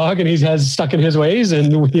little dog and he has stuck in his ways,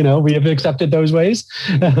 and we have accepted those ways.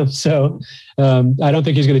 So I don't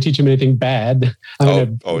think he's going to teach him anything bad. I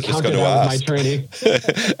was just going to ask. My training.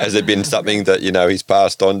 Has it been something that he's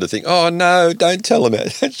passed on to think, oh no, don't tell him,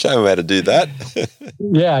 don't show him how to do that?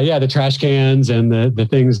 Yeah, the trash cans and the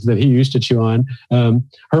things that he used to chew on.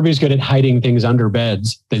 Herbie's good at hiding things under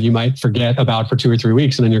beds that you might forget about for 2 or 3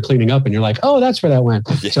 weeks, and then you're cleaning up and you're like, oh, that's where that went.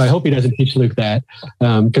 Yeah. So I hope he doesn't teach Luke that,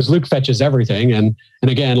 because Luke fetches everything. And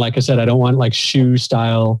again, like I said, I don't want like shoe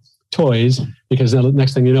style toys, because the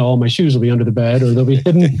next thing you know, all my shoes will be under the bed, or they'll be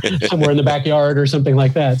hidden somewhere in the backyard or something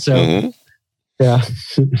like that. So, yeah.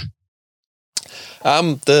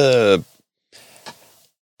 The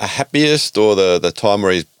happiest, or the time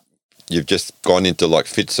where he's you've just gone into like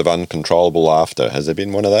fits of uncontrollable laughter. Has there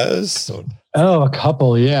been one of those? Oh, a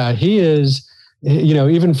couple. Yeah. He is,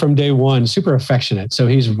 even from day one, super affectionate. So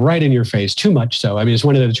he's right in your face, too much so. I mean, it's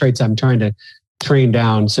one of the traits I'm trying to train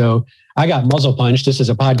down. So I got muzzle punched. This is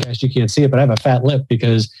a podcast. You can't see it, but I have a fat lip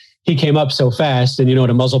because he came up so fast. And you know what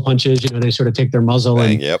a muzzle punch is? They sort of take their muzzle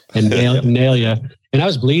and nail you. And I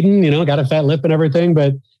was bleeding, got a fat lip and everything.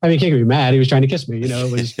 But I mean, he can't be mad. He was trying to kiss me.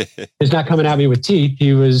 It's not coming at me with teeth.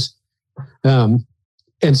 He was, and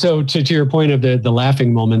so to your point of the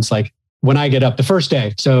laughing moments, like when I get up the first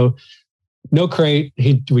day, so no crate,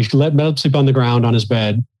 we let him sleep on the ground on his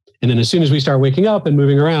bed. And then as soon as we start waking up and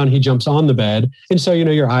moving around, he jumps on the bed. And so,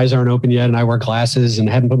 your eyes aren't open yet. And I wear glasses and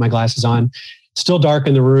hadn't put my glasses on. Still dark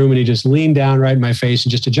in the room. And he just leaned down right in my face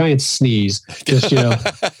and just a giant sneeze. Just,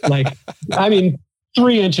 like, I mean,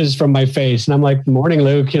 3 inches from my face. And I'm like, morning,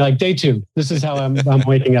 Luke. Like day 2. This is how I'm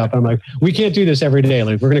waking up. I'm like, we can't do this every day,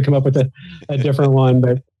 Luke. We're going to come up with a different one.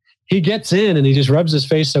 But he gets in and he just rubs his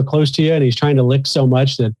face so close to you. And he's trying to lick so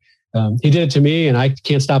much that he did it to me, and I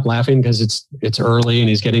can't stop laughing because it's early and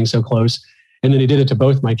he's getting so close. And then he did it to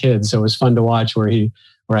both my kids, so it was fun to watch. Where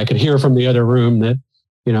I could hear from the other room that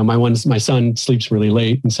my son sleeps really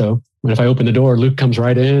late, and so if I open the door, Luke comes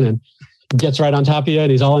right in and gets right on top of you, and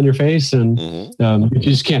he's all in your face, and you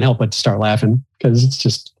just can't help but start laughing because it's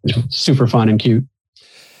just super fun and cute.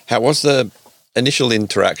 How was the initial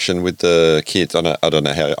interaction with the kids? I don't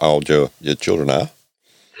know how old your children are.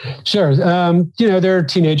 Sure. They're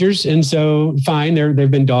teenagers, and so fine. They've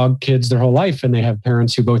been dog kids their whole life, and they have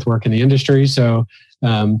parents who both work in the industry. So,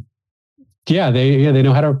 they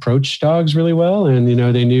know how to approach dogs really well, and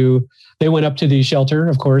they went up to the shelter.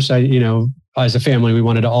 Of course, as a family, we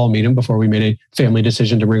wanted to all meet them before we made a family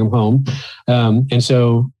decision to bring them home, and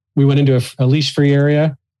so we went into a leash-free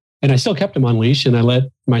area, and I still kept them on leash, and I let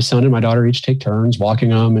my son and my daughter each take turns walking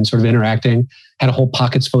them and sort of interacting. Had a whole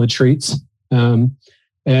pockets full of treats.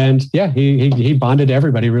 And yeah, he bonded to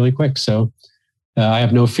everybody really quick. So I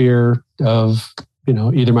have no fear of,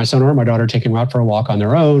 either my son or my daughter taking him out for a walk on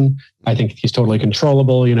their own. I think he's totally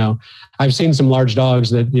controllable. I've seen some large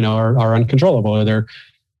dogs that, are uncontrollable. They're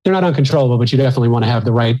not uncontrollable, but you definitely want to have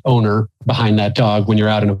the right owner behind that dog when you're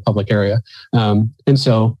out in a public area. And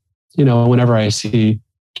so, whenever I see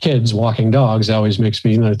kids walking dogs, it always makes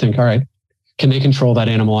me think, all right, can they control that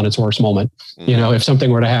animal on its worst moment? If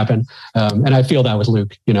something were to happen. And I feel that with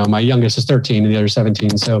Luke. My youngest is 13 and the other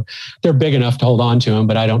 17. So they're big enough to hold on to him,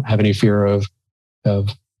 but I don't have any fear of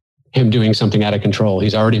him doing something out of control.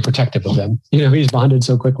 He's already protective of them. He's bonded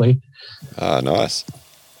so quickly. Nice.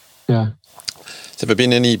 Yeah. Has there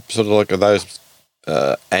been any sort of like those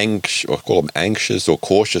anxious or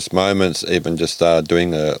cautious moments, even just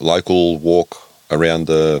doing a local walk around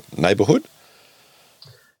the neighborhood?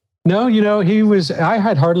 No, I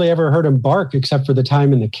had hardly ever heard him bark except for the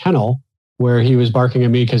time in the kennel where he was barking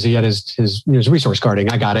at me because he had his resource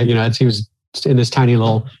guarding. I got it. He was in this tiny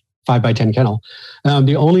little 5x10 kennel.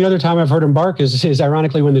 The only other time I've heard him bark is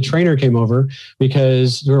ironically when the trainer came over,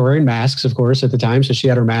 because we were wearing masks, of course, at the time. So she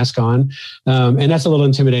had her mask on. And that's a little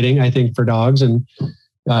intimidating, I think, for dogs, and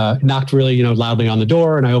knocked really, loudly on the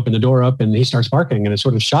door, and I opened the door up and he starts barking, and it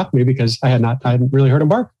sort of shocked me because I hadn't really heard him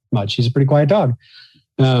bark much. He's a pretty quiet dog.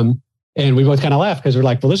 And we both kind of laughed because we're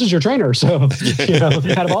like, well, this is your trainer. So,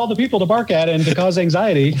 out of all the people to bark at and to cause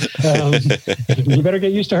anxiety, you better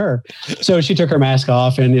get used to her. So she took her mask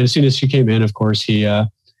off. And as soon as she came in, of course, he,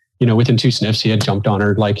 within 2 sniffs, he had jumped on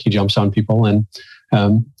her like he jumps on people. And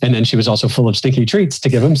then she was also full of stinky treats to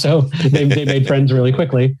give him. So they made friends really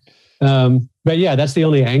quickly. But yeah, that's the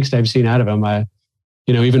only angst I've seen out of him.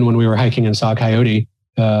 Even when we were hiking and saw a coyote,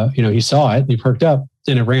 he saw it, he perked up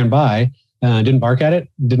and it ran by. Didn't bark at it,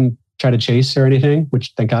 didn't try to chase or anything,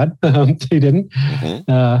 which thank God he didn't.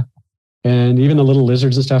 Mm-hmm. And even the little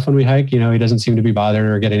lizards and stuff when we hike, he doesn't seem to be bothered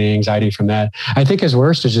or get any anxiety from that. I think his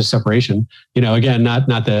worst is just separation. Again, not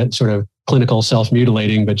the sort of clinical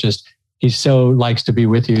self-mutilating, but just he so likes to be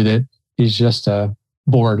with you that he's just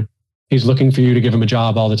bored. He's looking for you to give him a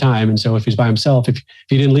job all the time. And so if he's by himself, if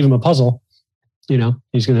you didn't leave him a puzzle,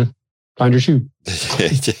 he's going to find your shoe.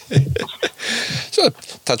 So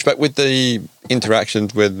touch back with the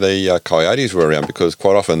interactions with the coyotes were around, because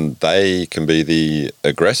quite often they can be the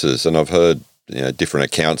aggressors. And I've heard different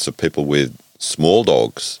accounts of people with small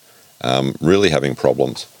dogs really having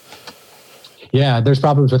problems. Yeah, there's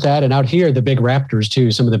problems with that. And out here, the big raptors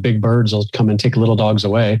too, some of the big birds will come and take little dogs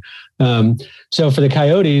away. So for the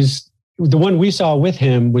coyotes, the one we saw with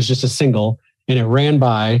him was just a single, and it ran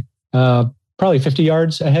by probably 50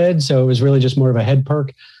 yards ahead. So it was really just more of a head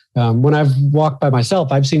perk. When I've walked by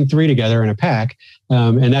myself, I've seen 3 together in a pack.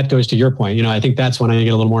 And that goes to your point. I think that's when I get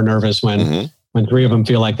a little more nervous when three of them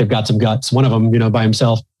feel like they've got some guts. One of them, by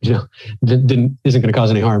himself, isn't going to cause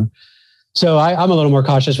any harm. So I'm a little more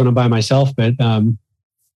cautious when I'm by myself, but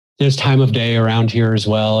there's time of day around here as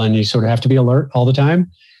well. And you sort of have to be alert all the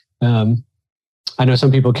time. I know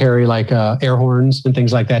some people carry like air horns and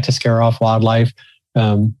things like that to scare off wildlife.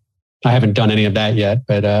 I haven't done any of that yet,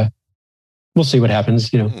 but we'll see what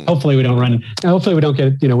happens. Hopefully we don't run. Hopefully we don't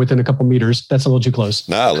get within a couple meters. That's a little too close.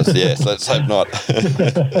 No, let's hope not.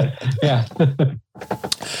 Yeah.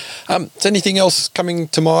 Is anything else coming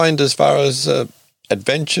to mind as far as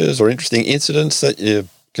adventures or interesting incidents that you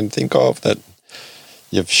can think of that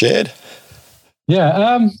you've shared?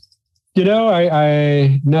 Yeah.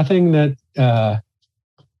 I nothing that.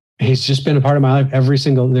 He's just been a part of my life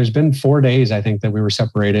there's been 4 days, I think, that we were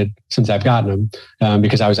separated since I've gotten him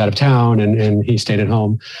because I was out of town and he stayed at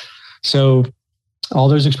home. So all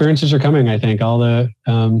those experiences are coming, I think, all the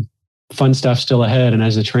fun stuff still ahead. And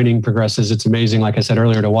as the training progresses, it's amazing, like I said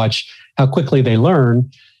earlier, to watch how quickly they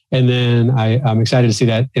learn. And then I'm excited to see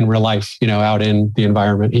that in real life, out in the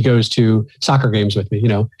environment. He goes to soccer games with me,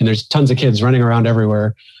 and there's tons of kids running around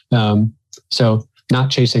everywhere. So not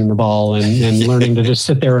chasing the ball and learning to just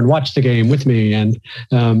sit there and watch the game with me. And,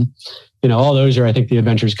 all those are, I think, the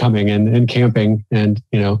adventures coming and camping. And,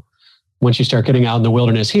 once you start getting out in the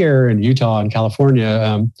wilderness here in Utah and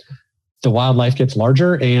California, the wildlife gets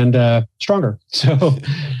larger and stronger. So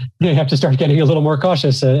you have to start getting a little more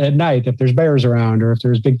cautious at night if there's bears around or if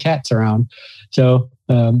there's big cats around. So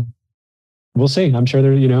we'll see. I'm sure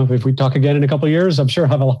if we talk again in a couple of years, I'm sure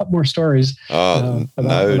I'll have a lot more stories. No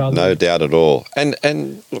doubt at all.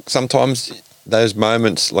 And look, sometimes those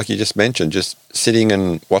moments, like you just mentioned, just sitting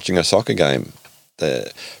and watching a soccer game,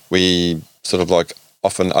 we sort of like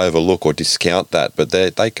often overlook or discount that, but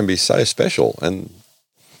they can be so special. And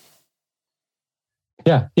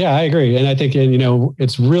yeah, I agree. And I think,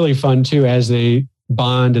 it's really fun too, as they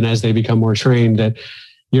bond and as they become more trained, that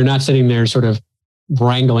you're not sitting there sort of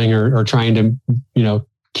wrangling or trying to,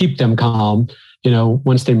 keep them calm.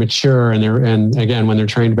 Once they mature and again, when they're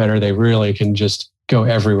trained better, they really can just go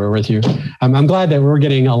everywhere with you. I'm glad that we're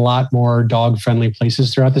getting a lot more dog friendly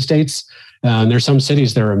places throughout the States. There's some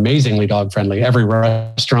cities that are amazingly dog friendly. Every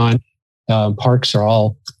restaurant, parks are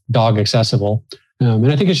all dog accessible.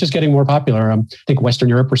 And I think it's just getting more popular. I think Western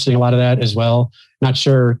Europe, we're seeing a lot of that as well. Not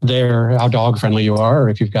sure there how dog friendly you are, or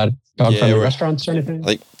if you've got dog friendly restaurants or anything. I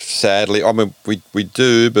think sadly, we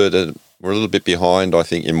do, but we're a little bit behind, I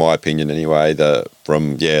think, in my opinion anyway,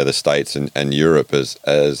 from the States and Europe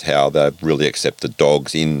as how they've really accepted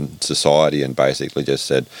dogs in society and basically just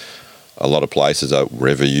said a lot of places are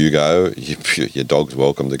wherever you go, your dog's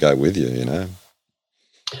welcome to go with you,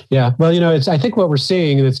 Yeah. Well, I think what we're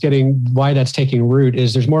seeing and why that's taking root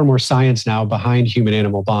is there's more and more science now behind human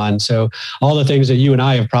animal bond. So all the things that you and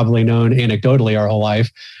I have probably known anecdotally our whole life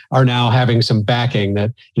are now having some backing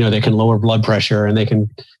that, they can lower blood pressure and they can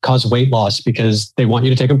cause weight loss because they want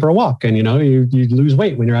you to take them for a walk. And, you lose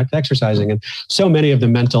weight when you're out exercising, and so many of the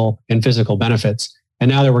mental and physical benefits. And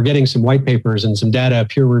now that we're getting some white papers and some data,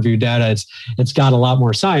 peer reviewed data, it's got a lot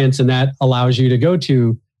more science, and that allows you to go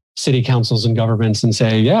to city councils and governments and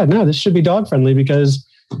say, yeah, no, this should be dog friendly because,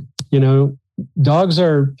 dogs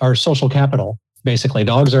are social capital. Basically,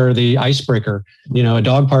 dogs are the icebreaker. A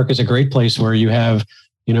dog park is a great place where you have,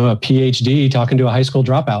 a PhD talking to a high school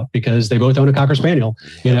dropout because they both own a Cocker Spaniel,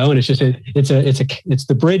 and it's just, it's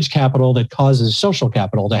the bridge capital that causes social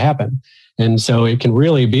capital to happen. And so it can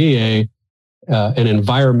really be an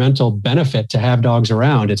environmental benefit to have dogs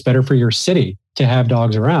around. It's better for your city to have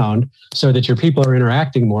dogs around so that your people are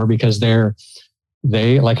interacting more because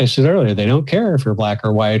they, like I said earlier, they don't care if you're black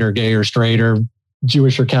or white or gay or straight or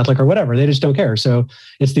Jewish or Catholic or whatever. They just don't care. So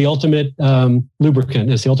it's the ultimate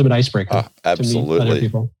lubricant. It's the ultimate icebreaker. Absolutely. To meet other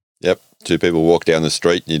people. Yep. Two people walk down the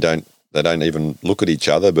street and they don't even look at each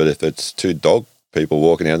other. But if it's two dog people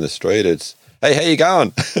walking down the street, it's, hey, how you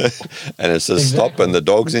going? And it's just stop and the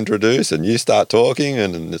dog's introduced and you start talking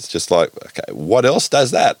and it's just like, okay, what else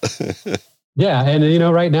does that? Yeah. And,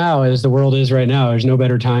 right now, as the world is right now, there's no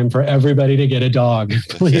better time for everybody to get a dog.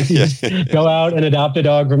 Please go out and adopt a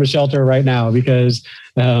dog from a shelter right now because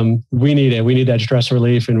we need it. We need that stress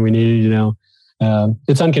relief and we need,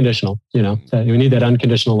 it's unconditional, we need that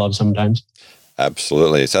unconditional love sometimes.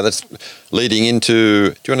 Absolutely. So that's leading into,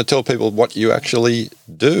 do you want to tell people what you actually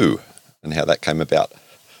do and how that came about?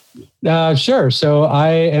 Sure. So I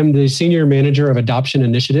am the Senior Manager of Adoption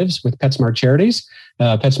Initiatives with PetSmart Charities.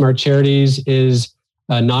 PetSmart Charities is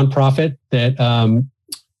a nonprofit that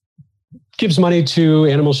gives money to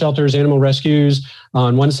animal shelters, animal rescues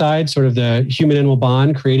on one side, sort of the human-animal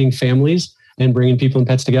bond, creating families and bringing people and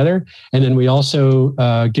pets together. And then we also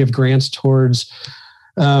give grants towards,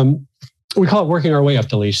 we call it working our way up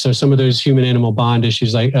the leash. So some of those human-animal bond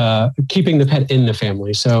issues, like keeping the pet in the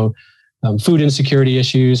family. So food insecurity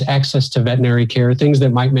issues, access to veterinary care, things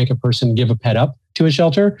that might make a person give a pet up to a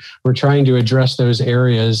shelter. We're trying to address those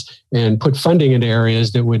areas and put funding into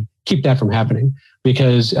areas that would keep that from happening.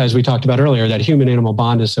 Because as we talked about earlier, that human-animal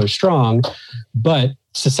bond is so strong, but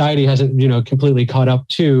society hasn't, completely caught up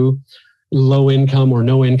to low-income or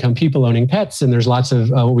no-income people owning pets. And there's lots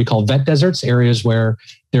of what we call vet deserts, areas where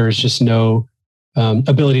there is just no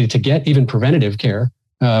ability to get even preventative care,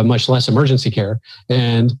 much less emergency care.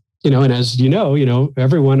 And and as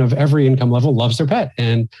everyone of every income level loves their pet,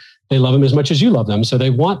 and they love them as much as you love them. So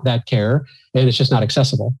they want that care, and it's just not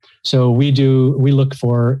accessible. So we look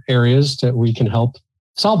for areas that we can help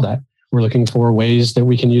solve that. We're looking for ways that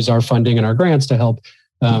we can use our funding and our grants to help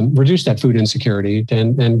reduce that food insecurity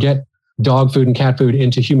and get dog food and cat food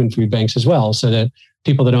into human food banks as well, so that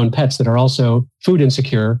people that own pets that are also food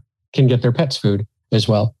insecure can get their pets food as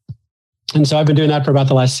well. And so I've been doing that for about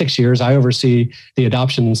the last 6 years. I oversee the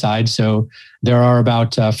adoption side. So there are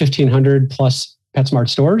about 1,500 plus PetSmart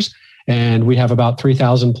stores, and we have about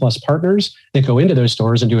 3,000 plus partners that go into those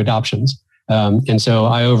stores and do adoptions. And so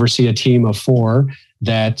I oversee a team of 4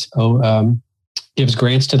 that gives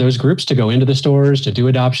grants to those groups to go into the stores, to do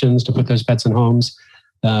adoptions, to put those pets in homes.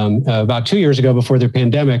 About 2 years ago, before the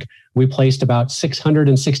pandemic, we placed about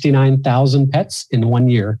 669,000 pets in 1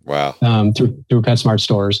 year. Wow. Through PetSmart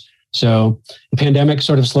stores. So the pandemic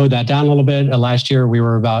sort of slowed that down a little bit. Last year, we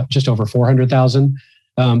were about just over 400,000.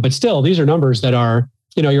 But still, these are numbers that are,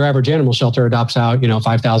 your average animal shelter adopts out,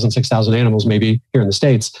 5,000, 6,000 animals maybe here in the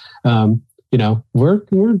States.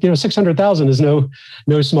 We're 600,000 is no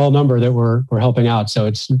small number that we're helping out. So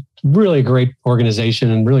it's really a great organization,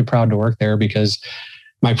 and really proud to work there, because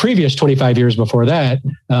my previous 25 years before that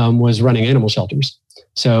was running animal shelters.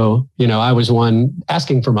 So, I was one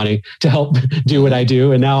asking for money to help do what I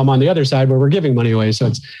do. And now I'm on the other side where we're giving money away.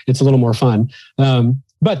 So it's a little more fun.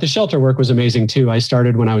 But the shelter work was amazing too. I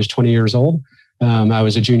started when I was 20 years old. I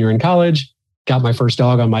was a junior in college, got my first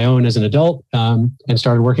dog on my own as an adult, and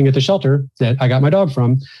started working at the shelter that I got my dog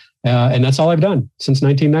from. And that's all I've done since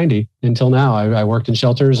 1990 until now. I worked in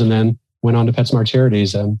shelters and then went on to PetSmart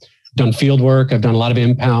Charities. Done field work. I've done a lot of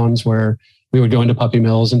impounds where we would go into puppy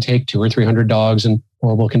mills and take 200 or 300 dogs in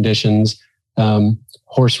horrible conditions,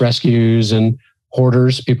 horse rescues and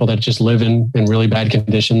hoarders, people that just live in really bad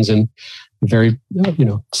conditions and very,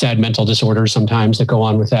 sad mental disorders sometimes that go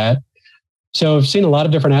on with that. So I've seen a lot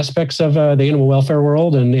of different aspects of the animal welfare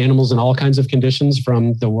world, and animals in all kinds of conditions,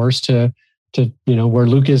 from the worst to where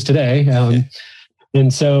Luke is today.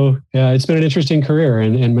 And so it's been an interesting career,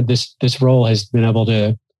 and this role has been able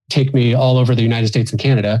to take me all over the United States and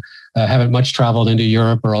Canada. Haven't much traveled into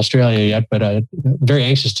Europe or Australia yet, but very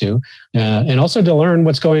anxious to, and also to learn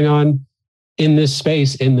what's going on in this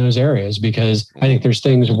space in those areas, because I think there's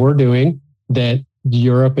things we're doing that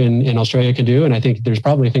Europe and Australia can do, and I think there's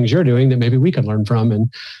probably things you're doing that maybe we could learn from.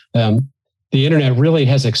 And the internet really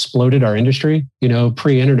has exploded our industry.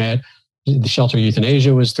 Pre-internet, the shelter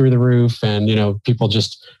euthanasia was through the roof, and people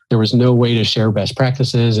there was no way to share best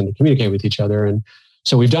practices and to communicate with each other. And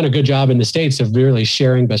so we've done a good job in the States of really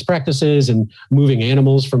sharing best practices and moving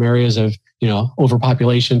animals from areas of,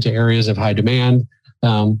 overpopulation to areas of high demand.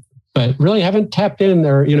 But really haven't tapped in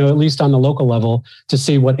there, at least on the local level, to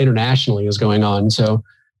see what internationally is going on. So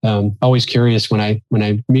always curious when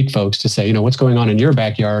I meet folks to say, what's going on in your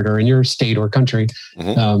backyard or in your state or country.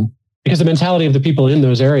 Mm-hmm. Because the mentality of the people in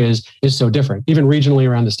those areas is so different, even regionally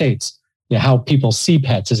around the States. How people see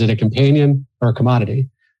pets. Is it a companion or a commodity?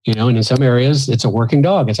 And in some areas, it's a working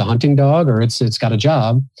dog, it's a hunting dog, or it's got a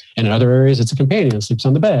job. And in other areas, it's a companion. It sleeps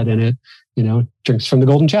on the bed and it, drinks from the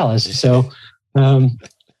golden chalice. So,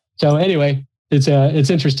 anyway, it's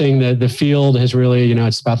interesting that the field has really,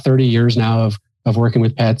 it's about 30 years now of working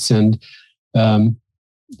with pets, and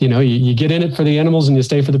you get in it for the animals and you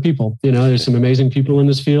stay for the people. There's some amazing people in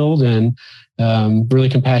this field, and really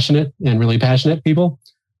compassionate and really passionate people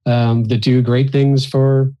that do great things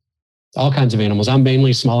for all kinds of animals. I'm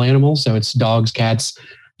mainly small animals, so it's dogs, cats,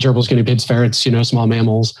 gerbils, guinea pigs, ferrets, small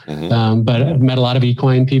mammals. Mm-hmm. But I've met a lot of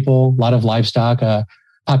equine people, a lot of livestock.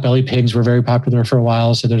 Potbelly pigs were very popular for a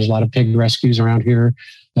while, so there's a lot of pig rescues around here,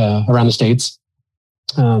 around the States.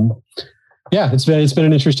 It's been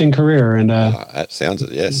an interesting career, and that sounds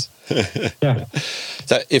it. Yes. Yeah.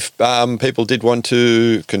 So, if people did want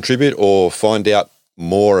to contribute or find out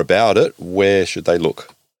more about it, where should they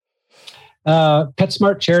look?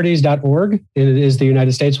 PetSmartCharities.org is the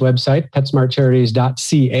United States website.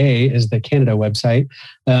 PetSmartCharities.ca is the Canada website.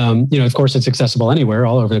 Of course, it's accessible anywhere,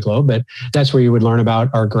 all over the globe, but that's where you would learn about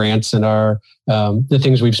our grants and our the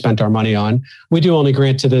things we've spent our money on. We do only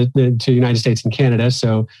grant to the United States and Canada,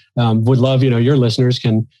 so would love your listeners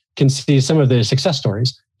can see some of the success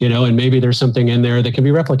stories, and maybe there's something in there that can be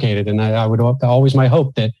replicated. And I would always my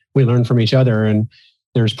hope that we learn from each other. And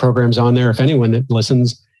there's programs on there. If anyone that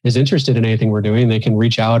listens is interested in anything we're doing, they can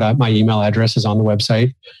reach out. My email address is on the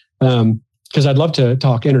website, because I'd love to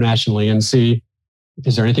talk internationally and see,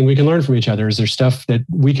 is there anything we can learn from each other? Is there stuff that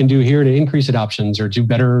we can do here to increase adoptions or do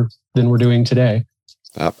better than we're doing today?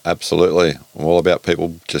 Absolutely. I'm all about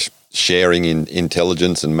people just sharing in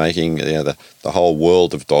intelligence and making the whole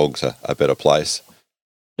world of dogs a better place.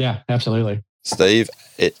 Yeah, absolutely. Steve,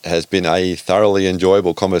 it has been a thoroughly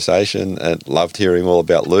enjoyable conversation and loved hearing all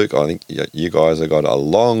about Luke. I think you guys have got a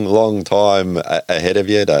long, long time ahead of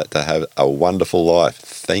you to have a wonderful life.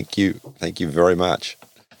 Thank you. Thank you very much.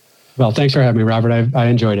 Well, thanks for having me, Robert. I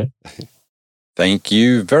enjoyed it. Thank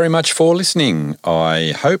you very much for listening.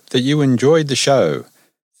 I hope that you enjoyed the show.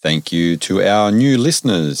 Thank you to our new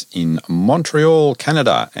listeners in Montreal,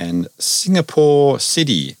 Canada, and Singapore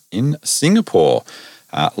City in Singapore.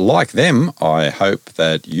 Like them, I hope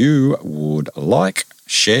that you would like,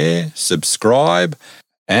 share, subscribe,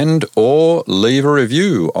 and or leave a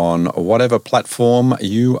review on whatever platform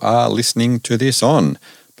you are listening to this on.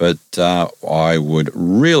 But I would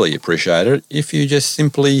really appreciate it if you just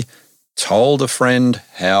simply told a friend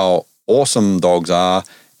how awesome dogs are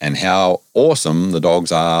and how awesome the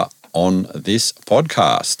dogs are on this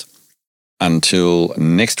podcast. Until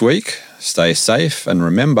next week, stay safe and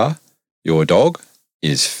remember, your dog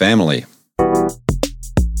is family.